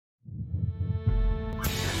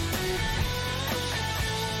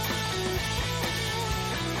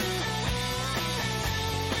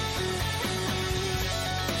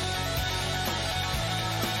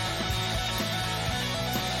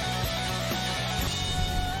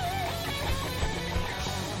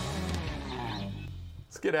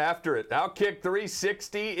get after it. Outkick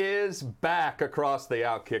 360 is back across the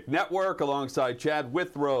Outkick Network alongside Chad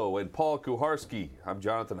Withrow and Paul Kuharski. I'm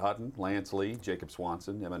Jonathan Hutton, Lance Lee, Jacob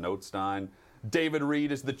Swanson, Emma Notestein. David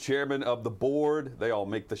Reed is the chairman of the board. They all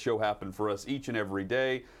make the show happen for us each and every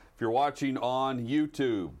day. If you're watching on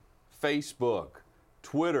YouTube, Facebook,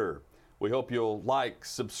 Twitter, we hope you'll like,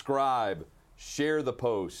 subscribe, share the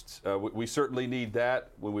posts. We certainly need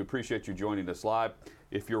that when we appreciate you joining us live.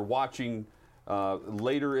 If you're watching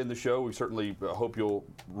later in the show, we certainly hope you'll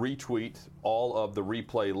retweet all of the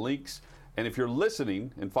replay links. And if you're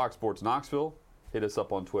listening in Fox Sports Knoxville, hit us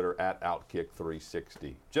up on Twitter at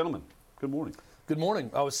Outkick360. Gentlemen, good morning. Good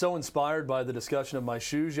morning. I was so inspired by the discussion of my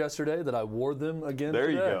shoes yesterday that I wore them again There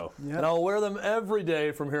today. you go. Yep. And I'll wear them every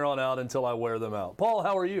day from here on out until I wear them out. Paul,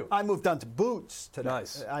 how are you? I moved on to boots today.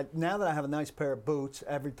 Nice. Now that I have a nice pair of boots,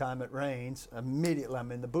 every time it rains, immediately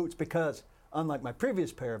I'm in the boots because, unlike my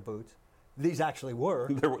previous pair of boots, these actually were.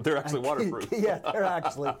 They're actually waterproof. Yeah, they're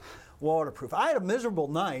actually waterproof. I had a miserable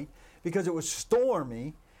night because it was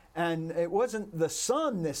stormy, and it wasn't the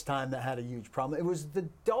sun this time that had a huge problem. It was the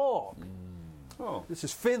dog. Oh. This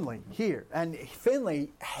is Finley here, and Finley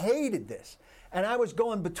hated this. And I was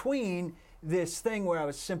going between this thing where I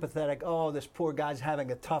was sympathetic, oh, this poor guy's having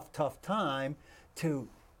a tough time, to,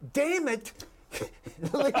 damn it,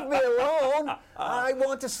 leave me alone, I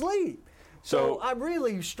want to sleep. So I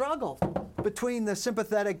really struggled between the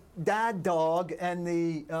sympathetic dad dog and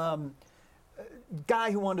the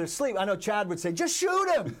guy who wanted to sleep. I know Chad would say, just shoot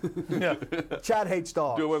him. Yeah. Chad hates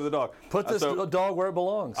dogs. Do away with the dog. Put this dog where it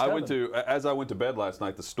belongs. As I went to bed last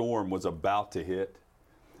night, the storm was about to hit.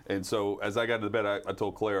 And so as I got into bed, I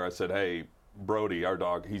told Claire, I said, hey, Brody, our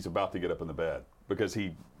dog, he's about to get up in the bed because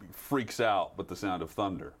he freaks out with the sound of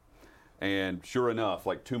thunder. And sure enough,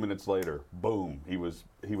 like 2 minutes later, boom, he was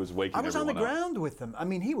waking everyone up. I was on the ground with him. I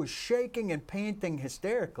mean, he was shaking and panting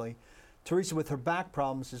hysterically. Teresa, with her back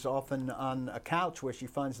problems, is often on a couch where she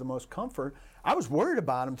finds the most comfort. I was worried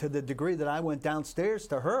about him to the degree that I went downstairs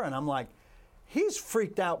to her, and I'm like, he's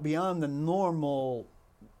freaked out beyond the normal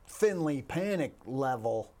Finley panic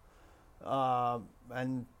level.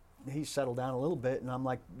 And he settled down a little bit, and I'm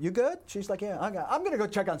like, you good? She's like, yeah, I'm going to go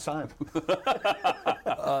check on Simon.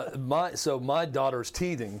 My daughter's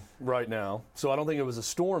teething right now, so I don't think it was a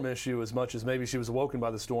storm issue as much as maybe she was awoken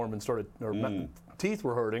by the storm and teeth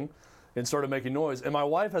were hurting and started making noise. And my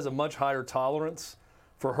wife has a much higher tolerance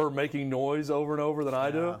for her making noise over and over than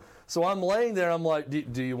I do. So I'm laying there, I'm like,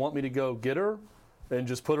 do you want me to go get her and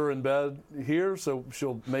just put her in bed here so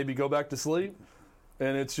she'll maybe go back to sleep?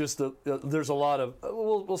 And it's just, there's a lot of,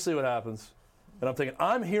 we'll see what happens. And I'm thinking,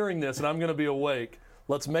 I'm hearing this and I'm going to be awake.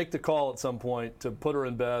 Let's make the call at some point to put her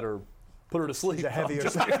in bed or put her to sleep. She's a heavier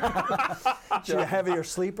sleeper. She's a heavier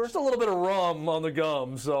sleeper. Just a little bit of rum on the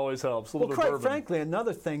gums always helps. Well, quite frankly,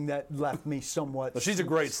 another thing that left me somewhat... She's a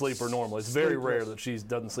great sleeper normally. It's very rare that she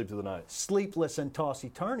doesn't sleep through the night. Sleepless and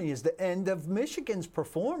tossy-turny is the end of Michigan's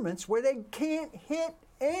performance where they can't hit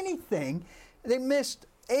anything. They missed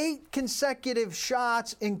 8 consecutive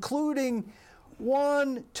shots, including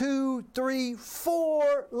 1, 2, 3,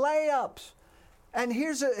 4 layups. And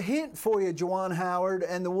here's a hint for you, Juwan Howard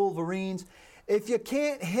and the Wolverines. If you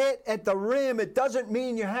can't hit at the rim, it doesn't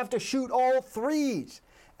mean you have to shoot all threes.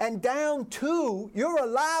 And down 2, you're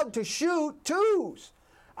allowed to shoot 2s.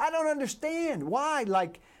 I don't understand why.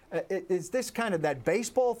 Like, is this kind of that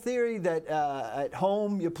baseball theory that at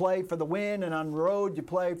home you play for the win and on the road you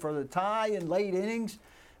play for the tie in late innings?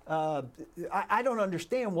 I don't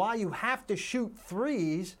understand why you have to shoot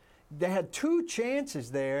 3s. They had 2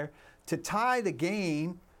 chances there to tie the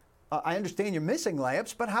game. I understand you're missing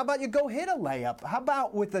layups, but how about you go hit a layup? How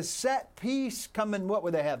about with a set piece coming, what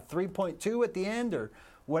would they have, 3.2 at the end or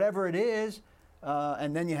whatever it is,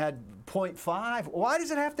 and then you had 0.5? Why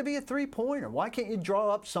does it have to be a three-pointer? Why can't you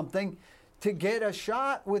draw up something to get a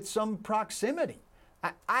shot with some proximity?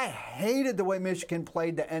 I hated the way Michigan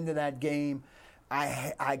played the end of that game.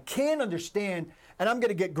 I can't understand, and I'm going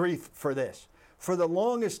to get grief for this. For the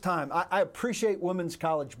longest time, I appreciate women's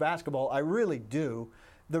college basketball. I really do.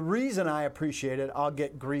 The reason I appreciate it, I'll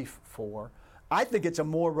get grief for. I think it's a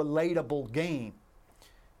more relatable game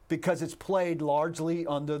because it's played largely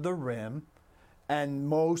under the rim, and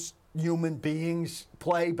most human beings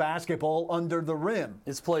play basketball under the rim.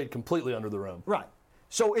 It's played completely under the rim. Right.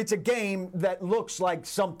 So it's a game that looks like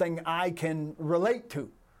something I can relate to,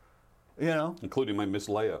 you know? Including my missed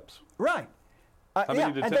layups. Right. How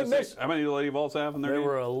many did the Lady Vols have in their game? They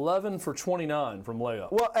were 11 for 29 from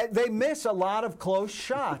layup. Well, they miss a lot of close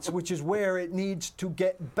shots, which is where it needs to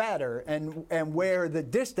get better and where the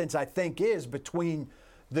distance, I think, is between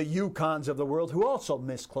the UConns of the world who also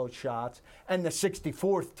miss close shots, and the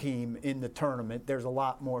 64th team in the tournament. There's a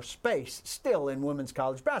lot more space still in women's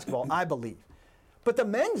college basketball, I believe. But the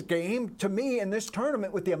men's game, to me, in this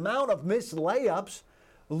tournament, with the amount of missed layups,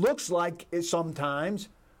 looks like sometimes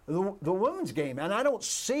the women's game. And I don't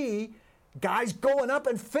see guys going up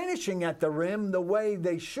and finishing at the rim the way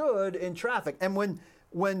they should in traffic. And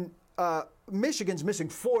when Michigan's missing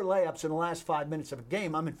 4 layups in the last 5 minutes of a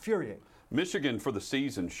game, I'm infuriated. Michigan for the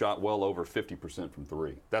season shot well over 50% from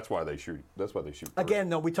 3. That's why they shoot. That's why they shoot. 3. Again,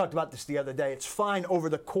 though, we talked about this the other day. It's fine over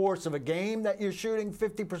the course of a game that you're shooting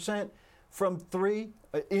 50% from 3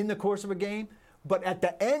 in the course of a game, but at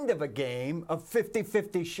the end of a game, a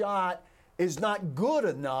 50-50 shot is not good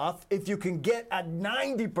enough if you can get a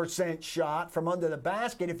 90% shot from under the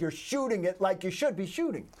basket if you're shooting it like you should be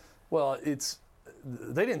shooting. Well,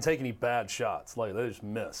 they didn't take any bad shots. Like, they just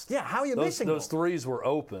missed. Yeah, how are you missing those threes were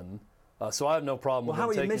open, so I have no problem with them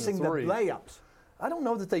taking the three. How are you missing the layups? I don't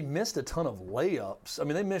know that they missed a ton of layups. I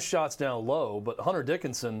mean, they missed shots down low, but Hunter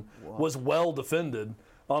Dickinson was well defended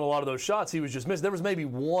on a lot of those shots. He was just missed. There was maybe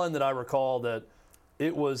one that I recall that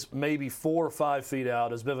it was maybe 4 or 5 feet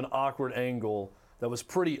out. It was a bit of an awkward angle that was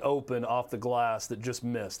pretty open off the glass that just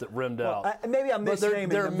missed, that rimmed out. Maybe I'm misnaming them.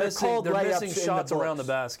 They're missing shots around the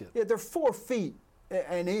basket. Yeah, they're 4 feet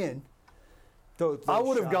and in. Those I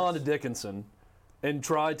would have shots. gone to Dickinson and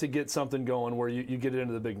tried to get something going where you get it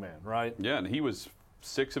into the big man, right? Yeah, and he was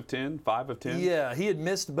 6 of 10, 5 of 10. Yeah, he had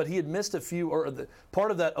missed a few, or part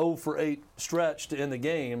of that 0 for 8 stretch to end the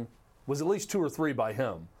game was at least 2 or 3 by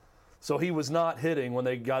him. So he was not hitting when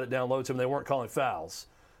they got it down low to him. They weren't calling fouls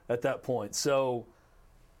at that point. So,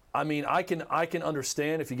 I mean, I can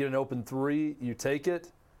understand if you get an open 3, you take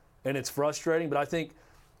it, and it's frustrating. But I think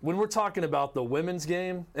when we're talking about the women's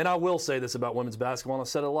game, and I will say this about women's basketball, and I've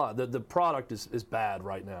said it a lot, the product is bad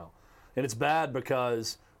right now. And it's bad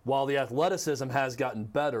because while the athleticism has gotten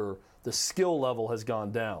better, the skill level has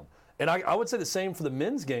gone down. And I would say the same for the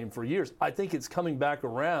men's game for years. I think it's coming back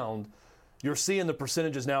around. You're seeing the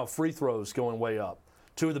percentages now of free throws going way up.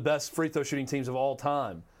 2 of the best free throw shooting teams of all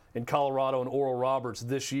time in Colorado and Oral Roberts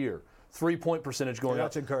this year. 3-point percentage going up.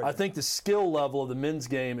 That's encouraging. I think the skill level of the men's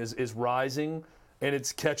game is rising, and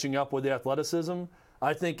it's catching up with the athleticism.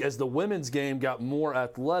 I think as the women's game got more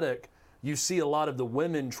athletic, you see a lot of the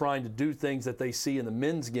women trying to do things that they see in the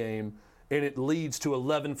men's game, and it leads to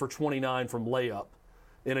 11 for 29 from layup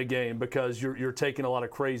in a game because you're taking a lot of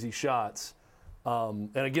crazy shots.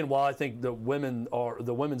 And again, while I think the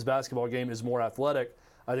women's basketball game is more athletic,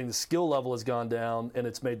 I think the skill level has gone down and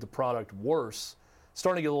it's made the product worse.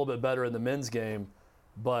 Starting to get a little bit better in the men's game,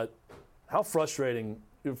 but how frustrating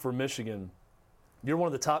for Michigan. You're one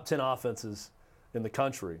of the top 10 offenses in the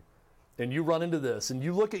country, and you run into this, and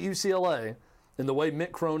you look at UCLA and the way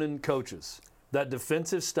Mick Cronin coaches, that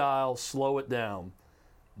defensive style, slow it down.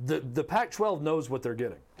 The Pac-12 knows what they're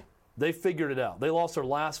getting. They figured it out. They lost their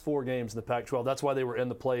last 4 games in the Pac-12. That's why they were in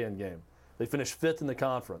the play-in game. They finished 5th in the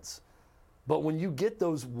conference. But when you get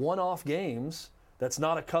those one-off games that's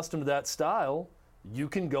not accustomed to that style, you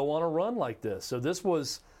can go on a run like this. So this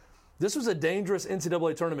was a dangerous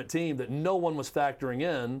NCAA tournament team that no one was factoring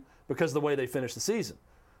in because of the way they finished the season.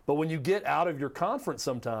 But when you get out of your conference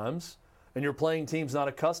sometimes and you're playing teams not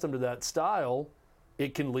accustomed to that style,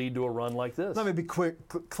 it can lead to a run like this. Let me be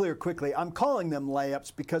clear quickly. I'm calling them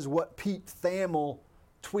layups because what Pete Thamel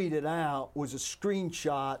tweeted out was a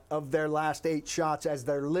screenshot of their last 8 shots as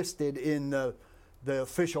they're listed in the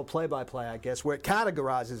official play-by-play, I guess, where it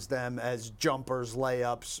categorizes them as jumpers,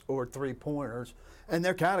 layups, or 3-pointers, and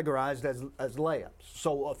they're categorized as layups.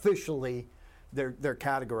 So officially, they're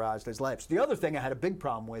categorized as layups. The other thing I had a big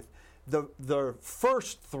problem with, the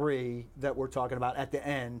first 3 that we're talking about at the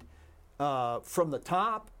end, from the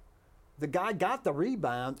top, the guy got the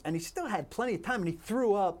rebound, and he still had plenty of time, and he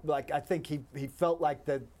threw up, like I think he felt like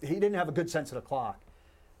he didn't have a good sense of the clock.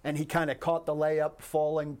 And he kind of caught the layup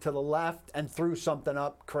falling to the left and threw something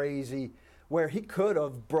up crazy where he could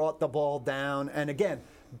have brought the ball down and, again,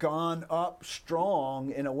 gone up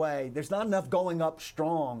strong in a way. There's not enough going up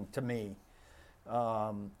strong to me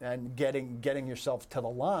and getting yourself to the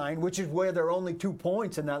line, which is where their only 2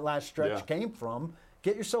 points in that last stretch came from.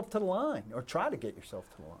 Get yourself to the line or try to get yourself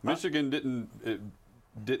to the line. Michigan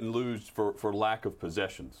didn't lose for lack of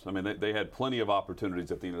possessions. I mean, they had plenty of opportunities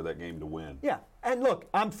at the end of that game to win. Yeah, and look,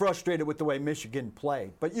 I'm frustrated with the way Michigan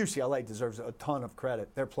played, but UCLA deserves a ton of credit.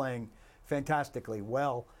 They're playing fantastically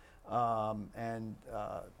well, and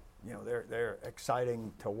they're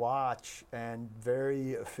exciting to watch and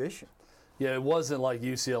very efficient. Yeah, it wasn't like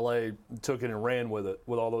UCLA took it and ran with it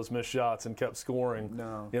with all those missed shots and kept scoring.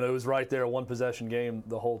 No. It was right there, 1 possession game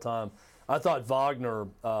the whole time. I thought Wagner,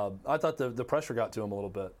 I thought the pressure got to him a little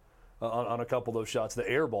bit on a couple of those shots. The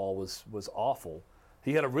air ball was awful.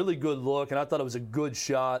 He had a really good look, and I thought it was a good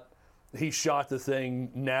shot. He shot the thing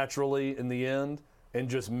naturally in the end and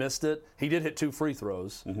just missed it. He did hit 2 free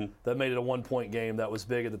throws. That made it a 1-point game. That was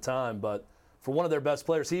big at the time. But for one of their best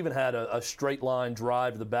players, he even had a straight line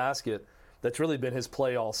drive to the basket that's really been his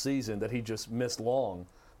play all season that he just missed long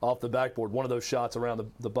off the backboard. One of those shots around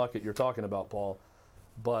the bucket you're talking about, Paul.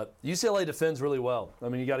 But UCLA defends really well. I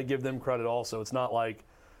mean, you got to give them credit also. It's not like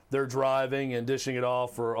they're driving and dishing it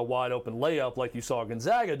off for a wide-open layup like you saw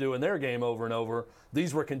Gonzaga do in their game over and over.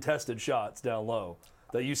 These were contested shots down low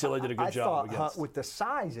that UCLA did a good job against. I thought with the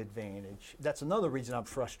size advantage, that's another reason I'm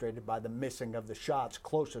frustrated by the missing of the shots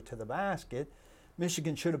closer to the basket.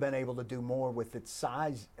 Michigan should have been able to do more with its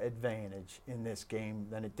size advantage in this game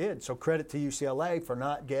than it did. So credit to UCLA for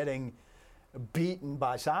not getting beaten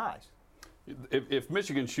by size. If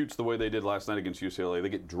Michigan shoots the way they did last night against UCLA, they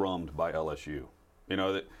get drummed by LSU. You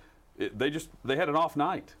know, they had an off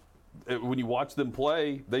night. When you watch them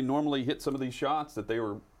play, they normally hit some of these shots that they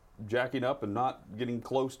were jacking up and not getting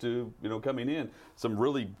close to, coming in. Some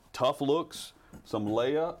really tough looks, some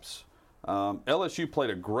layups. LSU played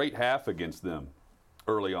a great half against them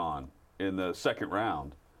early on in the second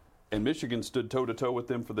round, and Michigan stood toe-to-toe with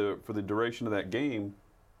them for the duration of that game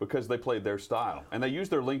because they played their style. And they used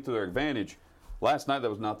their length to their advantage. Last night, that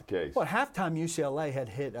was not the case. Well, at halftime, UCLA had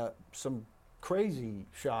hit some crazy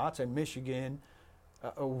shots, and Michigan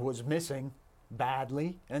was missing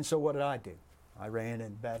badly. And so what did I do? I ran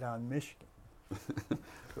and bet on Michigan.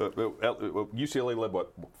 UCLA led,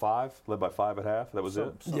 what, 5? Led by 5 at half? That was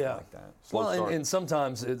it? Something like that. Slow Well, start. and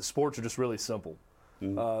sometimes sports are just really simple.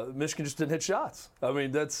 Michigan just didn't hit shots. I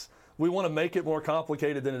mean, we want to make it more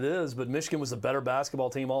complicated than it is, but Michigan was a better basketball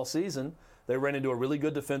team all season. They ran into a really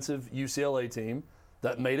good defensive UCLA team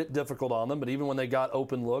that made it difficult on them, but even when they got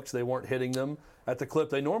open looks, they weren't hitting them at the clip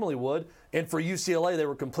they normally would. And for UCLA, they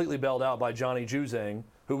were completely bailed out by Johnny Juzang,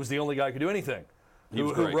 who was the only guy who could do anything,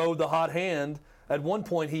 who rode the hot hand. At one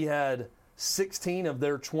point, he had 16 of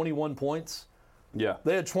their 21 points. Yeah.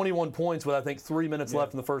 They had 21 points with, I think, 3 minutes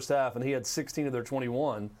left in the first half, and he had 16 of their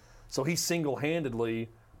 21. So he single-handedly,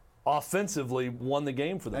 offensively, won the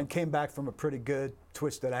game for them. And came back from a pretty good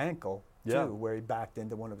twisted ankle, too, Yeah. where he backed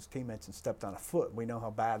into one of his teammates and stepped on a foot. We know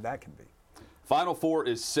how bad that can be. Final Four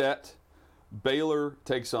is set. Baylor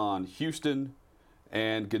takes on Houston,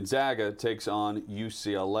 and Gonzaga takes on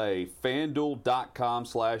UCLA.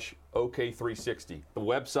 FanDuel.com/OK360. The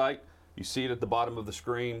website, you see it at the bottom of the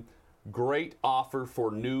screen. Great offer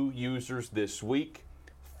for new users this week.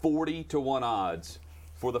 40-1 odds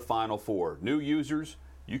for the Final Four. New users,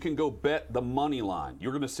 you can go bet the money line.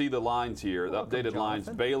 You're going to see the lines here, the updated lines.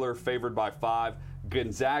 Baylor favored by 5,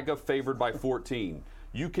 Gonzaga favored by 14.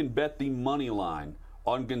 You can bet the money line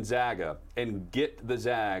on Gonzaga and get the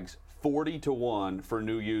Zags 40-1 for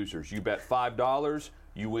new users. You bet $5,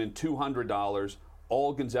 you win $200.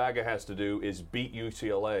 All Gonzaga has to do is beat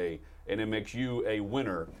UCLA, and it makes you a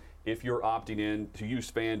winner if you're opting in to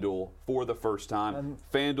use FanDuel for the first time.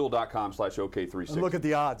 FanDuel.com/OK360. And look at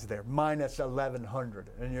the odds there, minus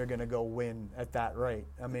 1,100, and you're going to go win at that rate.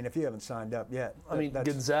 I mean, if you haven't signed up yet. I mean,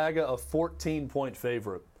 Gonzaga, a 14-point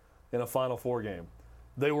favorite in a Final Four game.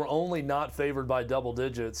 They were only not favored by double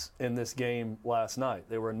digits in this game last night.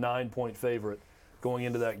 They were a 9-point favorite going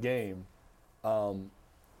into that game.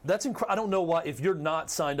 That's I don't know why, if you're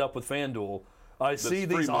not signed up with FanDuel, I see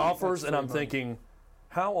these offers and I'm thinking,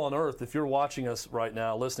 how on earth, if you're watching us right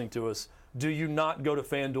now, listening to us, do you not go to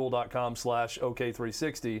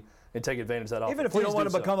FanDuel.com/OK360 and take advantage of that offer? Even if you don't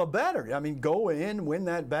want to become a bettor, I mean, go in, win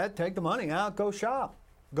that bet, take the money out, go shop.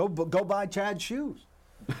 Go buy Chad's shoes.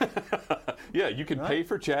 Yeah, you can pay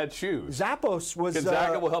for Chad's shoes. Zappos was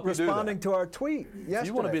Gonzaga will help responding to our tweet yesterday. If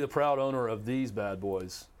you want to be the proud owner of these bad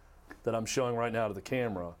boys that I'm showing right now to the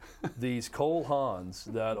camera, these Cole Haans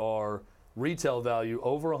that are retail value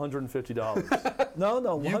over $150.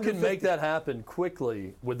 No, you can make that happen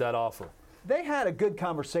quickly with that offer. They had a good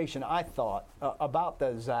conversation, I thought, about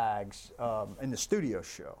the Zags in the studio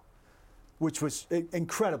show, which was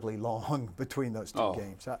incredibly long between those two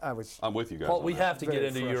games. I'm with you guys. Paul, we have to get Very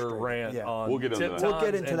into your rant on We'll get into tip that. We'll times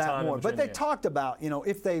get into and that time more. and But they Virginia. talked about,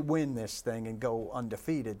 if they win this thing and go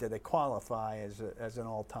undefeated, do they qualify as an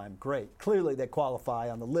all-time great? Clearly, they qualify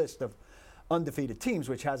on the list of undefeated teams,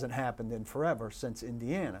 which hasn't happened in forever since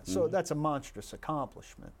Indiana. So that's a monstrous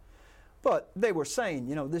accomplishment. But they were saying,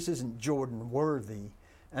 this isn't Jordan worthy,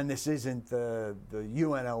 and this isn't the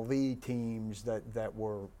UNLV teams that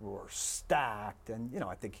were stacked. And,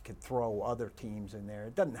 I think you could throw other teams in there.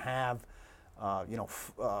 It doesn't have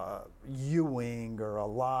Ewing or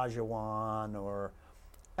Olajuwon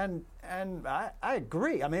and I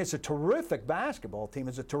agree. I mean, it's a terrific basketball team.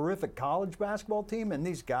 It's a terrific college basketball team, and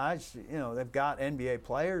these guys, they've got NBA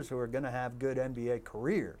players who are going to have good NBA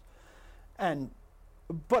careers.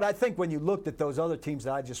 But I think when you looked at those other teams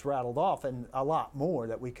that I just rattled off, and a lot more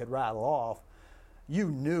that we could rattle off, you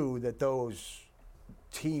knew that those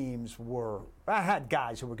teams I had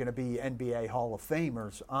guys who were going to be NBA Hall of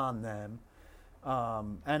Famers on them.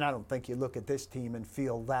 And I don't think you look at this team and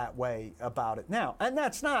feel that way about it now. And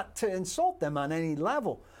that's not to insult them on any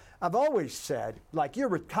level. I've always said, like, your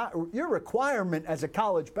requirement as a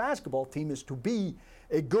college basketball team is to be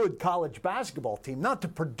a good college basketball team, not to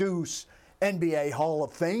produce NBA Hall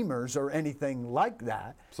of Famers or anything like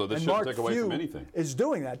that. So this shouldn't take away from anything. Is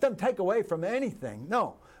doing that. It doesn't take away from anything,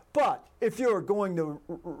 no. But if you're going to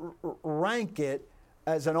rank it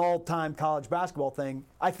as an all-time college basketball thing,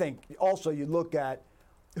 I think also you look at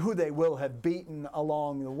who they will have beaten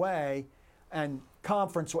along the way, and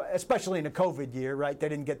conference, especially in a COVID year, right? They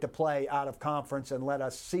didn't get to play out of conference and let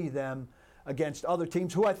us see them against other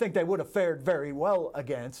teams who I think they would have fared very well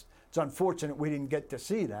against. It's unfortunate we didn't get to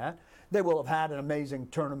see that. They will have had an amazing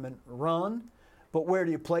tournament run, but where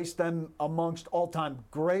do you place them amongst all-time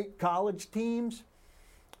great college teams?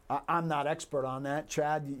 I'm not expert on that.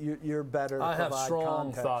 Chad, you're better to I have provide strong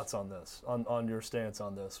context. thoughts on this, on your stance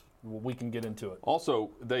on this. We can get into it. Also,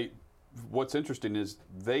 what's interesting is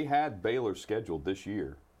they had Baylor scheduled this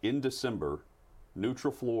year in December,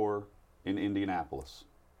 neutral floor in Indianapolis.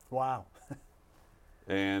 Wow.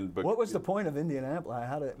 But what was the point of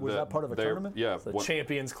Indianapolis? Was that part of a tournament? Yeah. The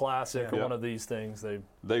Champions Classic, Yeah. one of these things.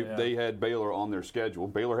 They had Baylor on their schedule.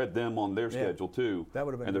 Baylor had them on their schedule too. That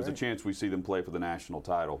would have been And there's great. a chance we see them play for the national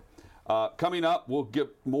title. Coming up, we'll get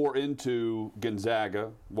more into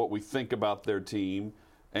Gonzaga, what we think about their team,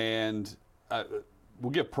 and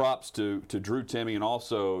we'll give props to Drew Timme and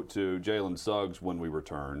also to Jalen Suggs when we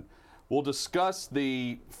return. We'll discuss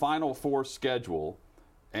the Final Four schedule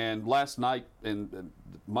and last night and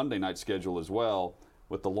Monday night schedule as well,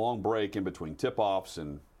 with the long break in between tip-offs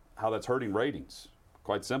and how that's hurting ratings.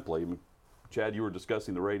 Quite simply, I mean, Chad, you were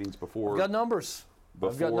discussing the ratings before. I've got numbers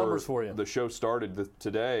for you. The show started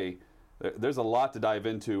today. There's a lot to dive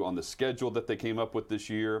into on the schedule that they came up with this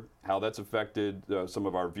year, how that's affected some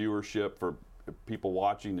of our viewership for people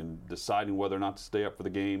watching and deciding whether or not to stay up for the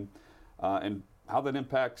game, and how that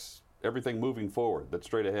impacts everything moving forward. That's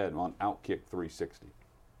straight ahead on Outkick 360.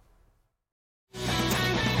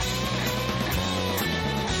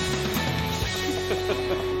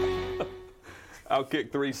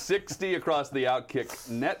 Outkick 360 across the Outkick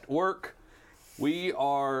network. We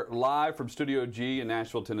are live from Studio G in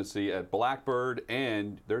Nashville, Tennessee at Blackbird,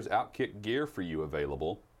 and there's Outkick gear for you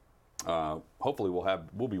available. Hopefully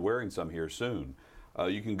we'll be wearing some here soon.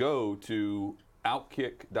 You can go to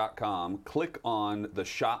Outkick.com, click on the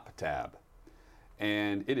shop tab,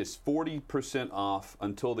 and it is 40% off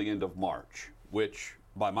until the end of March, which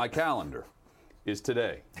by my calendar is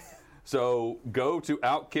today. So go to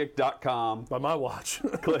Outkick.com. By my watch.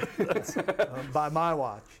 By my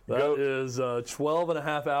watch. That is 12 and a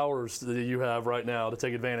half hours that you have right now to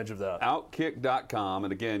take advantage of that. Outkick.com.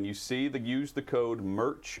 And again, use the code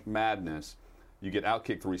MerchMadness. You get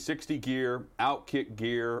Outkick 360 gear, Outkick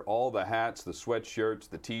gear, all the hats, the sweatshirts,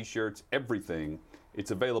 the T-shirts, everything. It's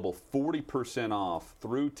available 40% off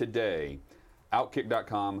through today.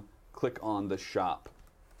 Outkick.com. Click on the shop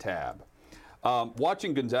tab.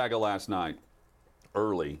 Watching Gonzaga last night,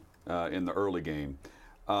 early in the early game,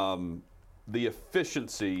 the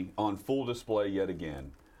efficiency on full display yet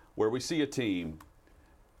again, where we see a team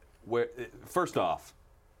where, first off,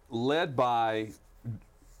 led by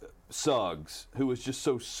Suggs, who is just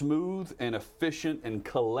so smooth and efficient and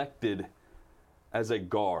collected as a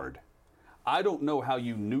guard. I don't know how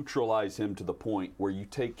you neutralize him to the point where you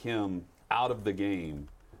take him out of the game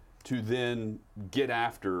to then get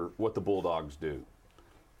after what the Bulldogs do.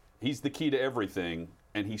 He's the key to everything,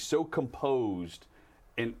 and he's so composed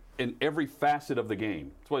in every facet of the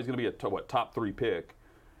game. That's why he's going to be a top 3 pick.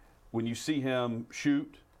 When you see him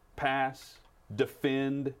shoot, pass,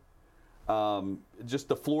 defend, just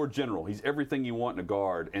the floor general, he's everything you want in a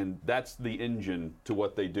guard, and that's the engine to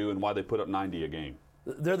what they do and why they put up 90 a game.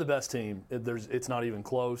 They're the best team. It's not even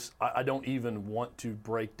close. I don't even want to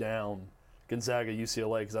break down Gonzaga,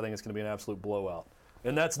 UCLA, because I think it's going to be an absolute blowout.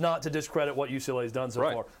 And that's not to discredit what UCLA has done so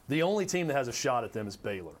far. The only team that has a shot at them is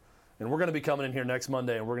Baylor. And we're going to be coming in here next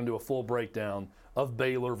Monday, and we're going to do a full breakdown of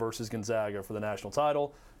Baylor versus Gonzaga for the national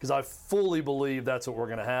title, because I fully believe that's what we're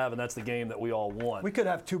going to have, and that's the game that we all want. We could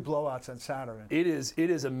have 2 blowouts on Saturday. It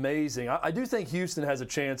is amazing. I do think Houston has a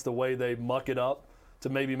chance the way they muck it up to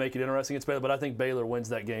maybe make it interesting against Baylor, but I think Baylor wins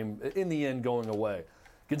that game in the end going away.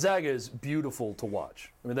 Gonzaga is beautiful to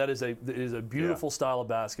watch. I mean, it is a beautiful style of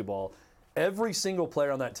basketball. Every single player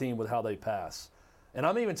on that team with how they pass. And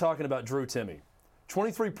I'm even talking about Drew Timme.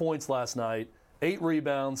 23 points last night, 8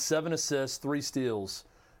 rebounds, 7 assists, 3 steals.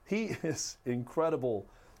 He is incredible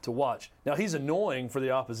to watch. Now, he's annoying for the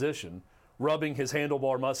opposition, rubbing his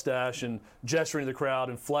handlebar mustache and gesturing to the crowd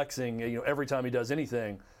and flexing, every time he does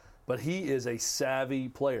anything. But he is a savvy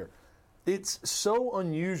player. It's so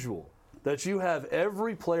unusual that you have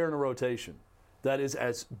every player in a rotation that is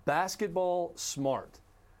as basketball smart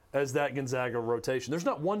as that Gonzaga rotation. There's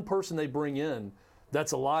not one person they bring in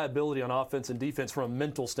that's a liability on offense and defense from a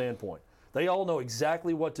mental standpoint. They all know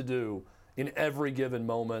exactly what to do in every given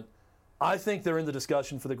moment. I think they're in the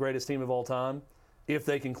discussion for the greatest team of all time if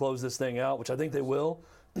they can close this thing out, which I think they will,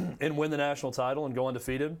 and win the national title and go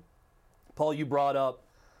undefeated. Paul, you brought up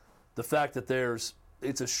the fact that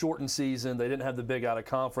it's a shortened season. They didn't have the big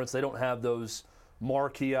out-of-conference. They don't have those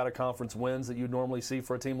marquee out-of-conference wins that you'd normally see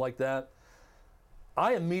for a team like that.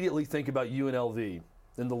 I immediately think about UNLV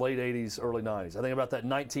in the late 80s, early 90s. I think about that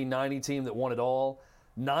 1990 team that won it all.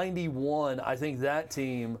 91, I think that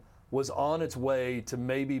team was on its way to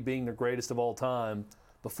maybe being the greatest of all time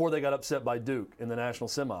before they got upset by Duke in the national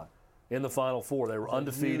semi. In the Final Four, they were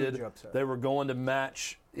undefeated. They were going to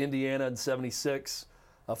match Indiana in 76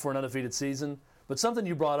 for an undefeated season. But something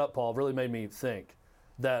you brought up, Paul, really made me think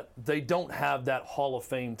that they don't have that Hall of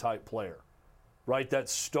Fame type player, right? That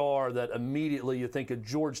star that immediately you think of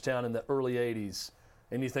Georgetown in the early 80s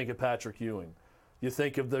and you think of Patrick Ewing. You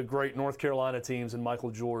think of the great North Carolina teams and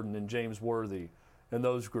Michael Jordan and James Worthy and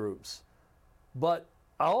those groups. But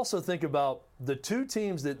I also think about the 2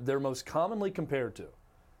 teams that they're most commonly compared to.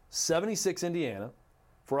 76 Indiana,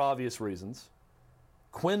 for obvious reasons.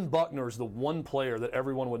 Quinn Buckner is the one player that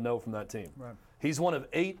everyone would know from that team. Right. He's one of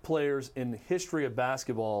 8 players in the history of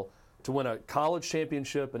basketball to win a college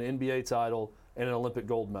championship, an NBA title, and an Olympic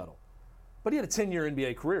gold medal. But he had a 10-year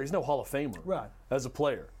NBA career. He's no Hall of Famer as a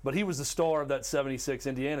player. But he was the star of that 76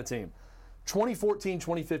 Indiana team.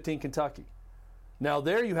 2014-2015 Kentucky. Now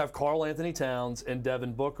there you have Karl Anthony Towns and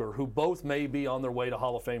Devin Booker, who both may be on their way to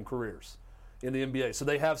Hall of Fame careers in the NBA. So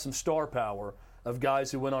they have some star power of guys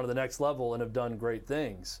who went on to the next level and have done great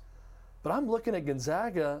things. But I'm looking at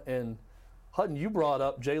Gonzaga, and Hutton, you brought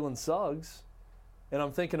up Jalen Suggs, and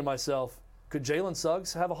I'm thinking to myself, could Jalen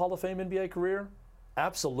Suggs have a Hall of Fame NBA career?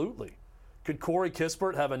 Absolutely. Could Corey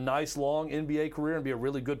Kispert have a nice long NBA career and be a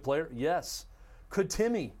really good player? Yes. Could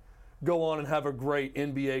Timme go on and have a great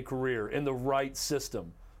NBA career in the right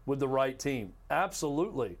system with the right team?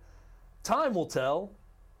 Absolutely. Time will tell.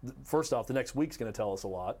 First off, the next week's going to tell us a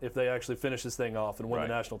lot if they actually finish this thing off and win the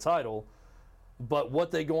national title. But what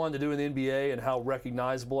they go on to do in the NBA and how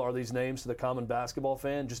recognizable are these names to the common basketball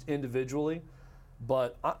fan, just individually.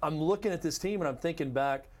 But I'm looking at this team and I'm thinking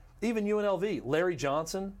back, even UNLV, Larry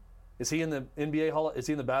Johnson, is he in the NBA Hall? Is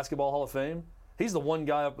he in the Basketball Hall of Fame? He's the one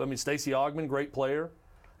guy. I mean, Stacey Augmon, great player.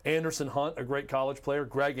 Anderson Hunt, a great college player.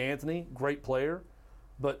 Greg Anthony, great player.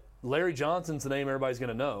 But Larry Johnson's the name everybody's going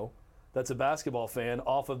to know that's a basketball fan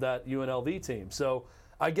off of that UNLV team. So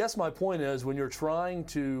I guess my point is, when you're trying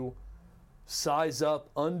to size up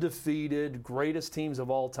undefeated greatest teams of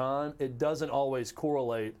all time, it doesn't always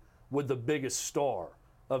correlate with the biggest star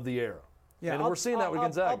of the era. Yeah, and we're seeing that with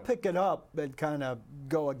Gonzaga. I'll pick it up and kind of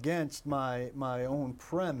go against my own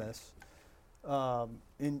premise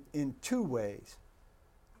in 2 ways.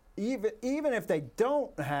 Even if they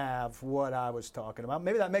don't have what I was talking about,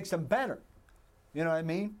 maybe that makes them better. You know what I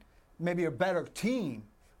mean? Maybe a better team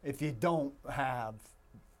if you don't have,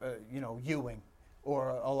 Ewing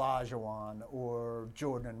or Olajuwon or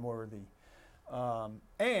Jordan Worthy.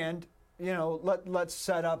 Let's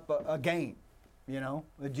set up a game. Do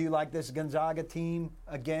you like this Gonzaga team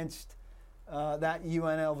against that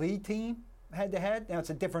UNLV team head-to-head? Now, it's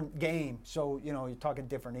a different game, so, you're talking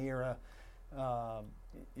different era,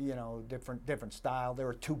 different style. There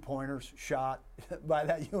were 2-pointers shot by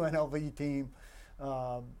that UNLV team,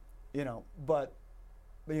 but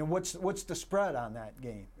what's the spread on that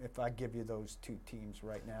game if I give you those 2 teams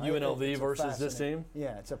right now? UNLV versus this team?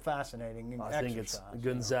 Yeah, it's a fascinating exercise. I think it's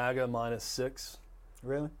Gonzaga -6.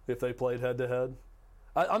 Really? If they played head-to-head.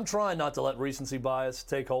 I'm trying not to let recency bias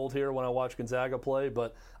take hold here when I watch Gonzaga play,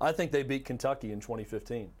 but I think they beat Kentucky in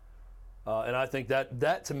 2015. And I think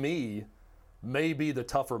that to me may be the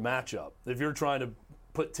tougher matchup. If you're trying to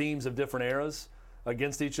put teams of different eras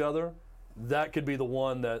against each other, that could be the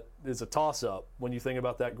one that is a toss-up when you think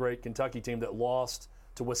about that great Kentucky team that lost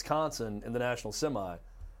to Wisconsin in the national semi.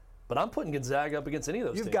 But I'm putting Gonzaga up against any of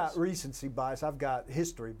those teams. You've got recency bias. I've got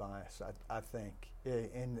history bias, I think,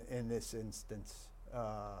 in this instance.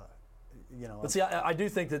 But see, I do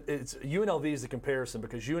think that UNLV is the comparison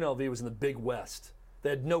because UNLV was in the Big West.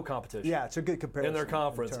 They had no competition. Yeah, it's a good comparison. In their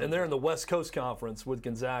conference. And they're in the West Coast Conference with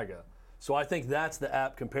Gonzaga. So I think that's the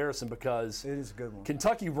apt comparison because it is a good one.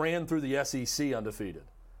 Kentucky ran through the SEC undefeated.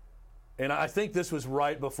 And I think this was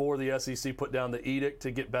right before the SEC put down the edict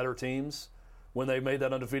to get better teams when they made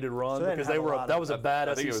that undefeated run because that was a bad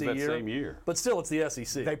I think SEC it was that year. Same year. But still, it's the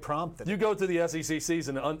SEC. They prompted You it. go through the SEC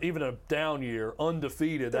season, even a down year,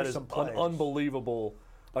 undefeated, that is an unbelievable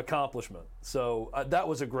accomplishment. So that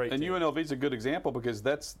was a great And team. UNLV is a good example because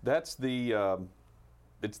that's the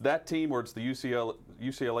it's that team or it's the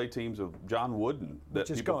UCLA teams of John Wooden that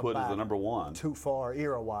Which is people going put as the back number one. Too far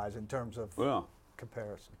era-wise in terms of Yeah.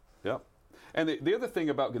 comparison. Yep. And the other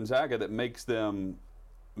thing about Gonzaga that makes them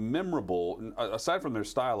memorable, aside from their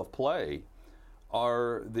style of play,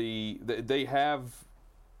 are they have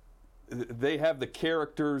the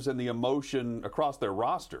characters and the emotion across their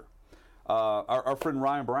roster. Our friend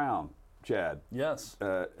Ryan Brown, Chad, Yes.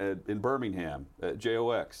 in Birmingham at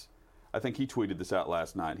JOX, I think he tweeted this out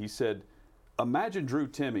last night. He said, "Imagine Drew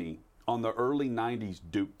Timme on the early '90s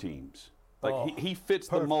Duke teams. Like he fits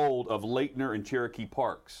the mold of Leitner and Cherokee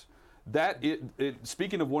Parks.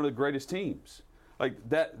 Speaking of one of the greatest teams, like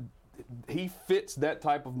that, he fits that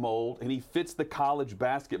type of mold, and he fits the college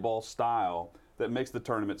basketball style that makes the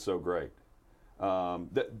tournament so great.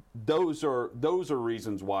 Those are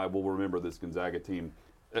reasons why we'll remember this Gonzaga team.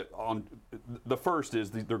 On the first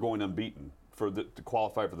is they're going unbeaten to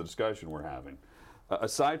qualify for the discussion we're having.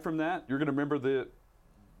 Aside from that, you're going to remember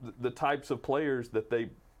the types of players that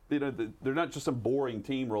they're not just some boring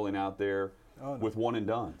team rolling out there with one and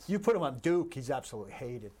dones. You put him on Duke, he's absolutely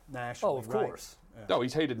hated nationally. Oh, of course. Right? No,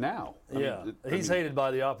 he's hated now. He's hated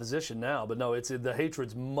by the opposition now, but no, the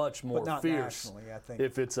hatred's much more But not fierce nationally, I think.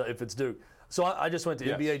 if it's Duke. So I just went to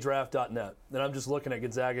NBADraft.net, and I'm just looking at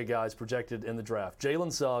Gonzaga guys projected in the draft.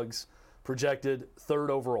 Jalen Suggs projected 3rd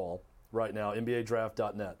overall right now,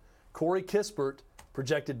 NBADraft.net. Corey Kispert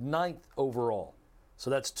projected 9th overall. So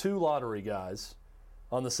that's 2 lottery guys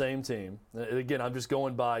on the same team. And again, I'm just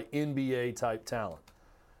going by NBA-type talent.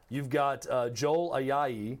 You've got Joel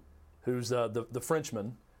Ayayi, who's the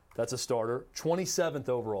Frenchman. That's a starter. 27th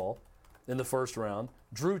overall in the first round.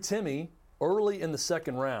 Drew Timme, early in the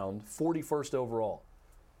second round, 41st overall.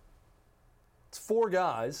 It's 4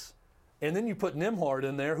 guys. And then you put Nembhard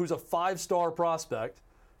in there, who's a 5-star prospect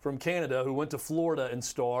from Canada who went to Florida and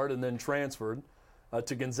starred and then transferred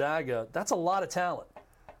to Gonzaga. That's a lot of talent.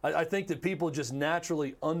 I think that people just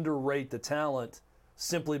naturally underrate the talent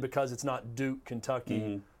simply because it's not Duke,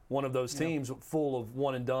 Kentucky, one of those teams full of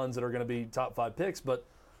one-and-dones that are going to be top 5 picks. But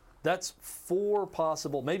that's 4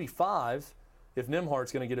 possible, maybe 5, if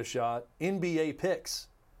Nembhard's going to get a shot, NBA picks.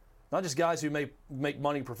 Not just guys who may make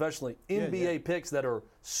money professionally, NBA picks that are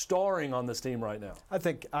starring on this team right now. I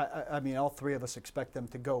think, I mean, all 3 of us expect them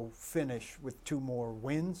to go finish with 2 more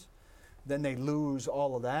wins. Then they lose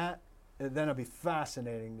all of that. And then it'll be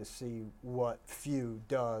fascinating to see what Few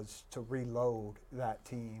does to reload that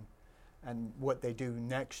team and what they do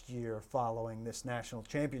next year following this national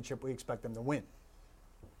championship. We expect them to win.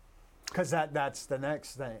 Because that's the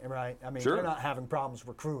next thing, right? I mean, they're not having problems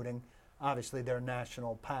recruiting. Obviously, they're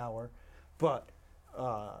national power. But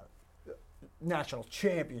national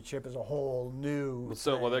championship is a whole new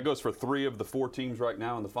thing. That goes for 3 of the 4 teams right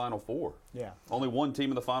now in the Final Four. Yeah. Only one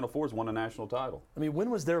team in the Final Four has won a national title. I mean,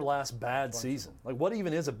 when was their last bad season? Like, what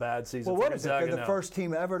even is a bad season Well, for what is it? Gonzaga They're the now? first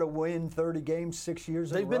team ever to win 30 games 6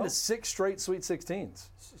 years in a row. They've been to 6 straight Sweet 16s.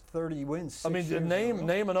 30 wins 6 I mean, years in a row.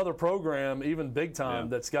 name another program, even big time,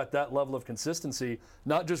 that's got that level of consistency,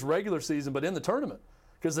 not just regular season, but in the tournament.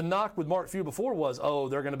 Because the knock with Mark Few before was,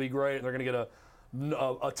 they're going to be great, and they're going to get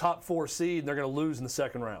a top 4 seed, and they're going to lose in the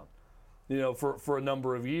second round, for a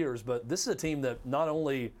number of years. But this is a team that not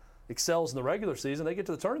only excels in the regular season, they get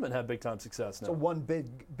to the tournament and have big time success now. So one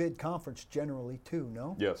bid conference generally too,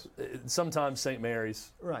 no? Yes. Sometimes St.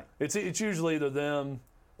 Mary's. Right. It's usually either them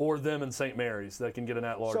or them and St. Mary's that can get an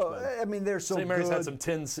at-large So bid. I mean, they're so St. Mary's good. had some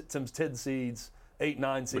 10 seeds, 8,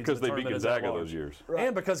 9 seeds. Because in the they beat tournament as Gonzaga at-large. those years. Right.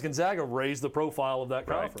 And because Gonzaga raised the profile of that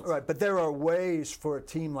conference. Right, but there are ways for a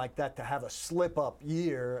team like that to have a slip-up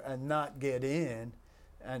year and not get in,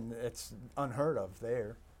 and it's unheard of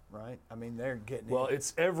there, right? I mean, they're getting Well, in.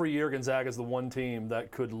 it's every year Gonzaga's the one team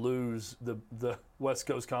that could lose the West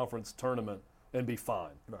Coast Conference tournament and be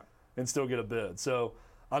fine. Right. and still get a bid. So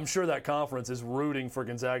I'm sure that conference is rooting for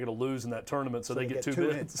Gonzaga to lose in that tournament so they get two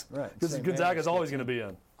bids. Right. Because Gonzaga's always going to be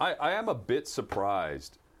in. I am a bit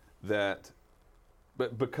surprised that,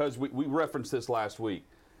 but because we referenced this last week,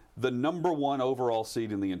 the number one overall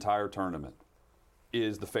seed in the entire tournament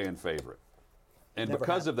is the fan favorite. And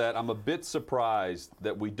because of that, I'm a bit surprised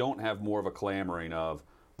that we don't have more of a clamoring of,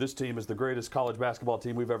 this team is the greatest college basketball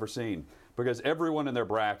team we've ever seen. Because everyone in their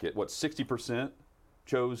bracket, 60%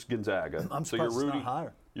 chose Gonzaga. I'm surprised it's not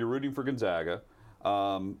higher. You're rooting for Gonzaga.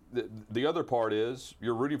 The other part is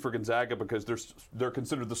you're rooting for Gonzaga because they're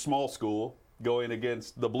considered the small school going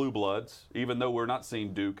against the Blue Bloods, even though we're not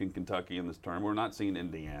seeing Duke and Kentucky in this term. We're not seeing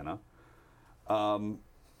Indiana. I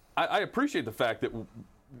appreciate the fact that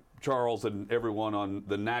Charles and everyone on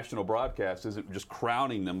the national broadcast isn't just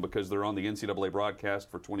crowning them because they're on the NCAA broadcast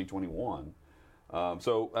for 2021.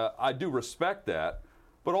 So I do respect that.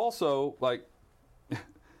 But also, like,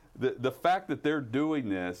 the fact that they're doing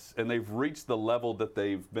this and they've reached the level that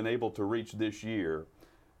they've been able to reach this year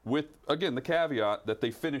with, again, the caveat that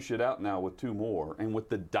they finish it out now with 2 more, and with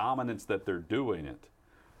the dominance that they're doing it,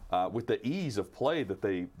 with the ease of play that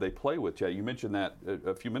they play with. Chad, you mentioned that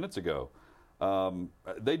a few minutes ago.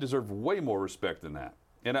 They deserve way more respect than that.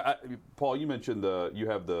 And Paul, you mentioned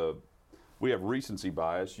we have recency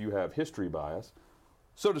bias, you have history bias.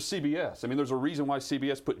 So does CBS. I mean, there's a reason why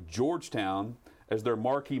CBS put Georgetown as their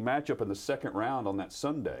marquee matchup in the second round on that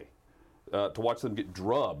Sunday, to watch them get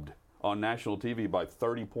drubbed on national TV by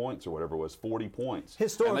 30 points or whatever it was, 40 points.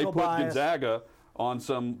 Historical and they put bias. Gonzaga on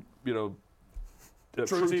some, True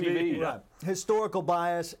TV. Right. Historical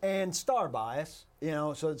bias and star bias.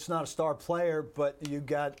 So it's not a star player, but you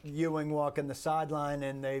got Ewing walking the sideline,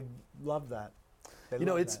 and they love that.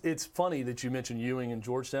 It's funny that you mentioned Ewing and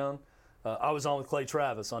Georgetown. I was on with Clay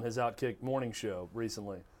Travis on his Outkick morning show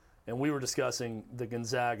recently, and we were discussing the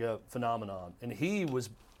Gonzaga phenomenon, and he was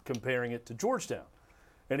comparing it to Georgetown.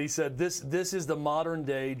 And he said this is the modern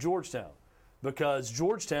day Georgetown, because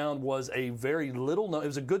Georgetown was a very little known, it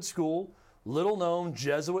was a good school, little known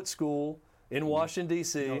Jesuit school in Washington,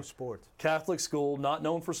 D.C. No sports. Catholic school, not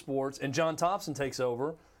known for sports, and John Thompson takes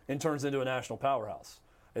over and turns into a national powerhouse.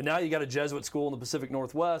 And now you got a Jesuit school in the Pacific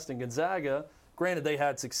Northwest, and Gonzaga, granted they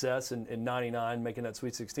had success in 99 making that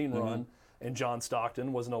Sweet 16 run, and John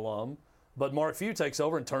Stockton was an alum, but Mark Few takes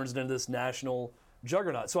over and turns it into this national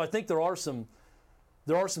juggernaut. So I think there are some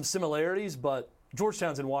similarities, but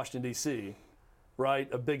Georgetown's in Washington, D.C., right?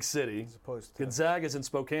 A big city. As opposed to Gonzaga's in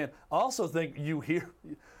Spokane. I also think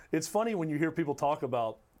it's funny when you hear people talk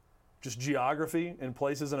about just geography in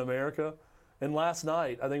places in America. And last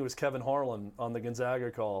night, I think it was Kevin Harlan on the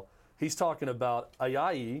Gonzaga call, he's talking about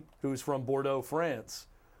Ayayi, who's from Bordeaux, France,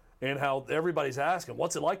 and how everybody's asking,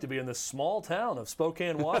 what's it like to be in this small town of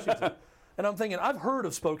Spokane, Washington? And I'm thinking, I've heard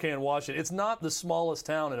of Spokane, Washington. It's not the smallest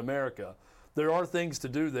town in America. There are things to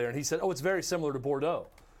do there. And he said, it's very similar to Bordeaux,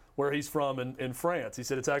 where he's from in France. He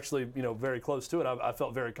said it's actually very close to it. I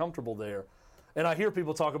felt very comfortable there. And I hear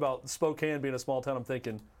people talk about Spokane being a small town. I'm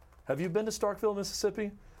thinking, have you been to Starkville,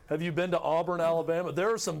 Mississippi? Have you been to Auburn, Alabama?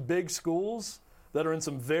 There are some big schools that are in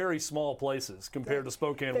some very small places compared to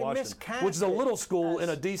Spokane, Washington, which is a little school in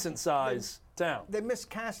a decent-sized town. They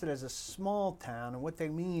miscast it as a small town, and what they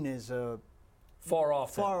mean is a far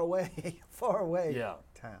away yeah.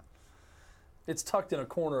 town. It's tucked in a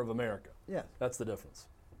corner of America. Yeah. That's the difference.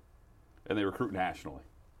 And they recruit nationally.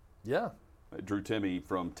 Yeah. Drew Timme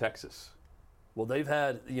from Texas. Well, they've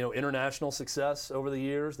had international success over the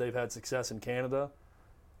years. They've had success in Canada.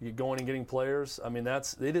 You going and getting players. I mean,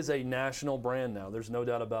 it is a national brand now. There's no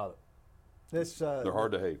doubt about it. They're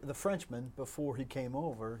hard to hate. The Frenchman, before he came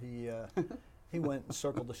over, he went and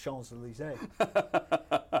circled the Champs-Élysées.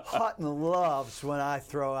 Hutton loves when I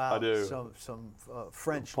throw out some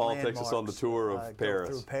French Paul landmarks. takes us on the tour of Paris.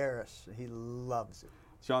 Go through Paris. He loves it.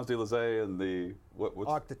 Champs-Élysées and the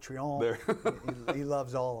Arc de Triomphe. he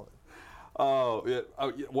loves all of it. Oh, yeah.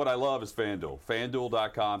 What I love is FanDuel.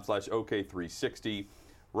 FanDuel.com/OK360.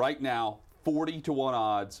 Right now, 40-1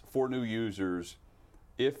 odds for new users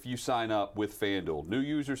if you sign up with FanDuel. New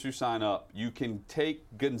users who sign up, you can take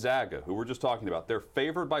Gonzaga, who we're just talking about. They're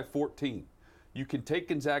favored by 14. You can take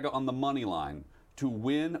Gonzaga on the money line to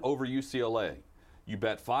win over UCLA. You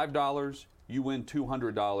bet $5, you win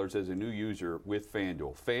 $200 as a new user with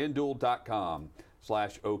FanDuel.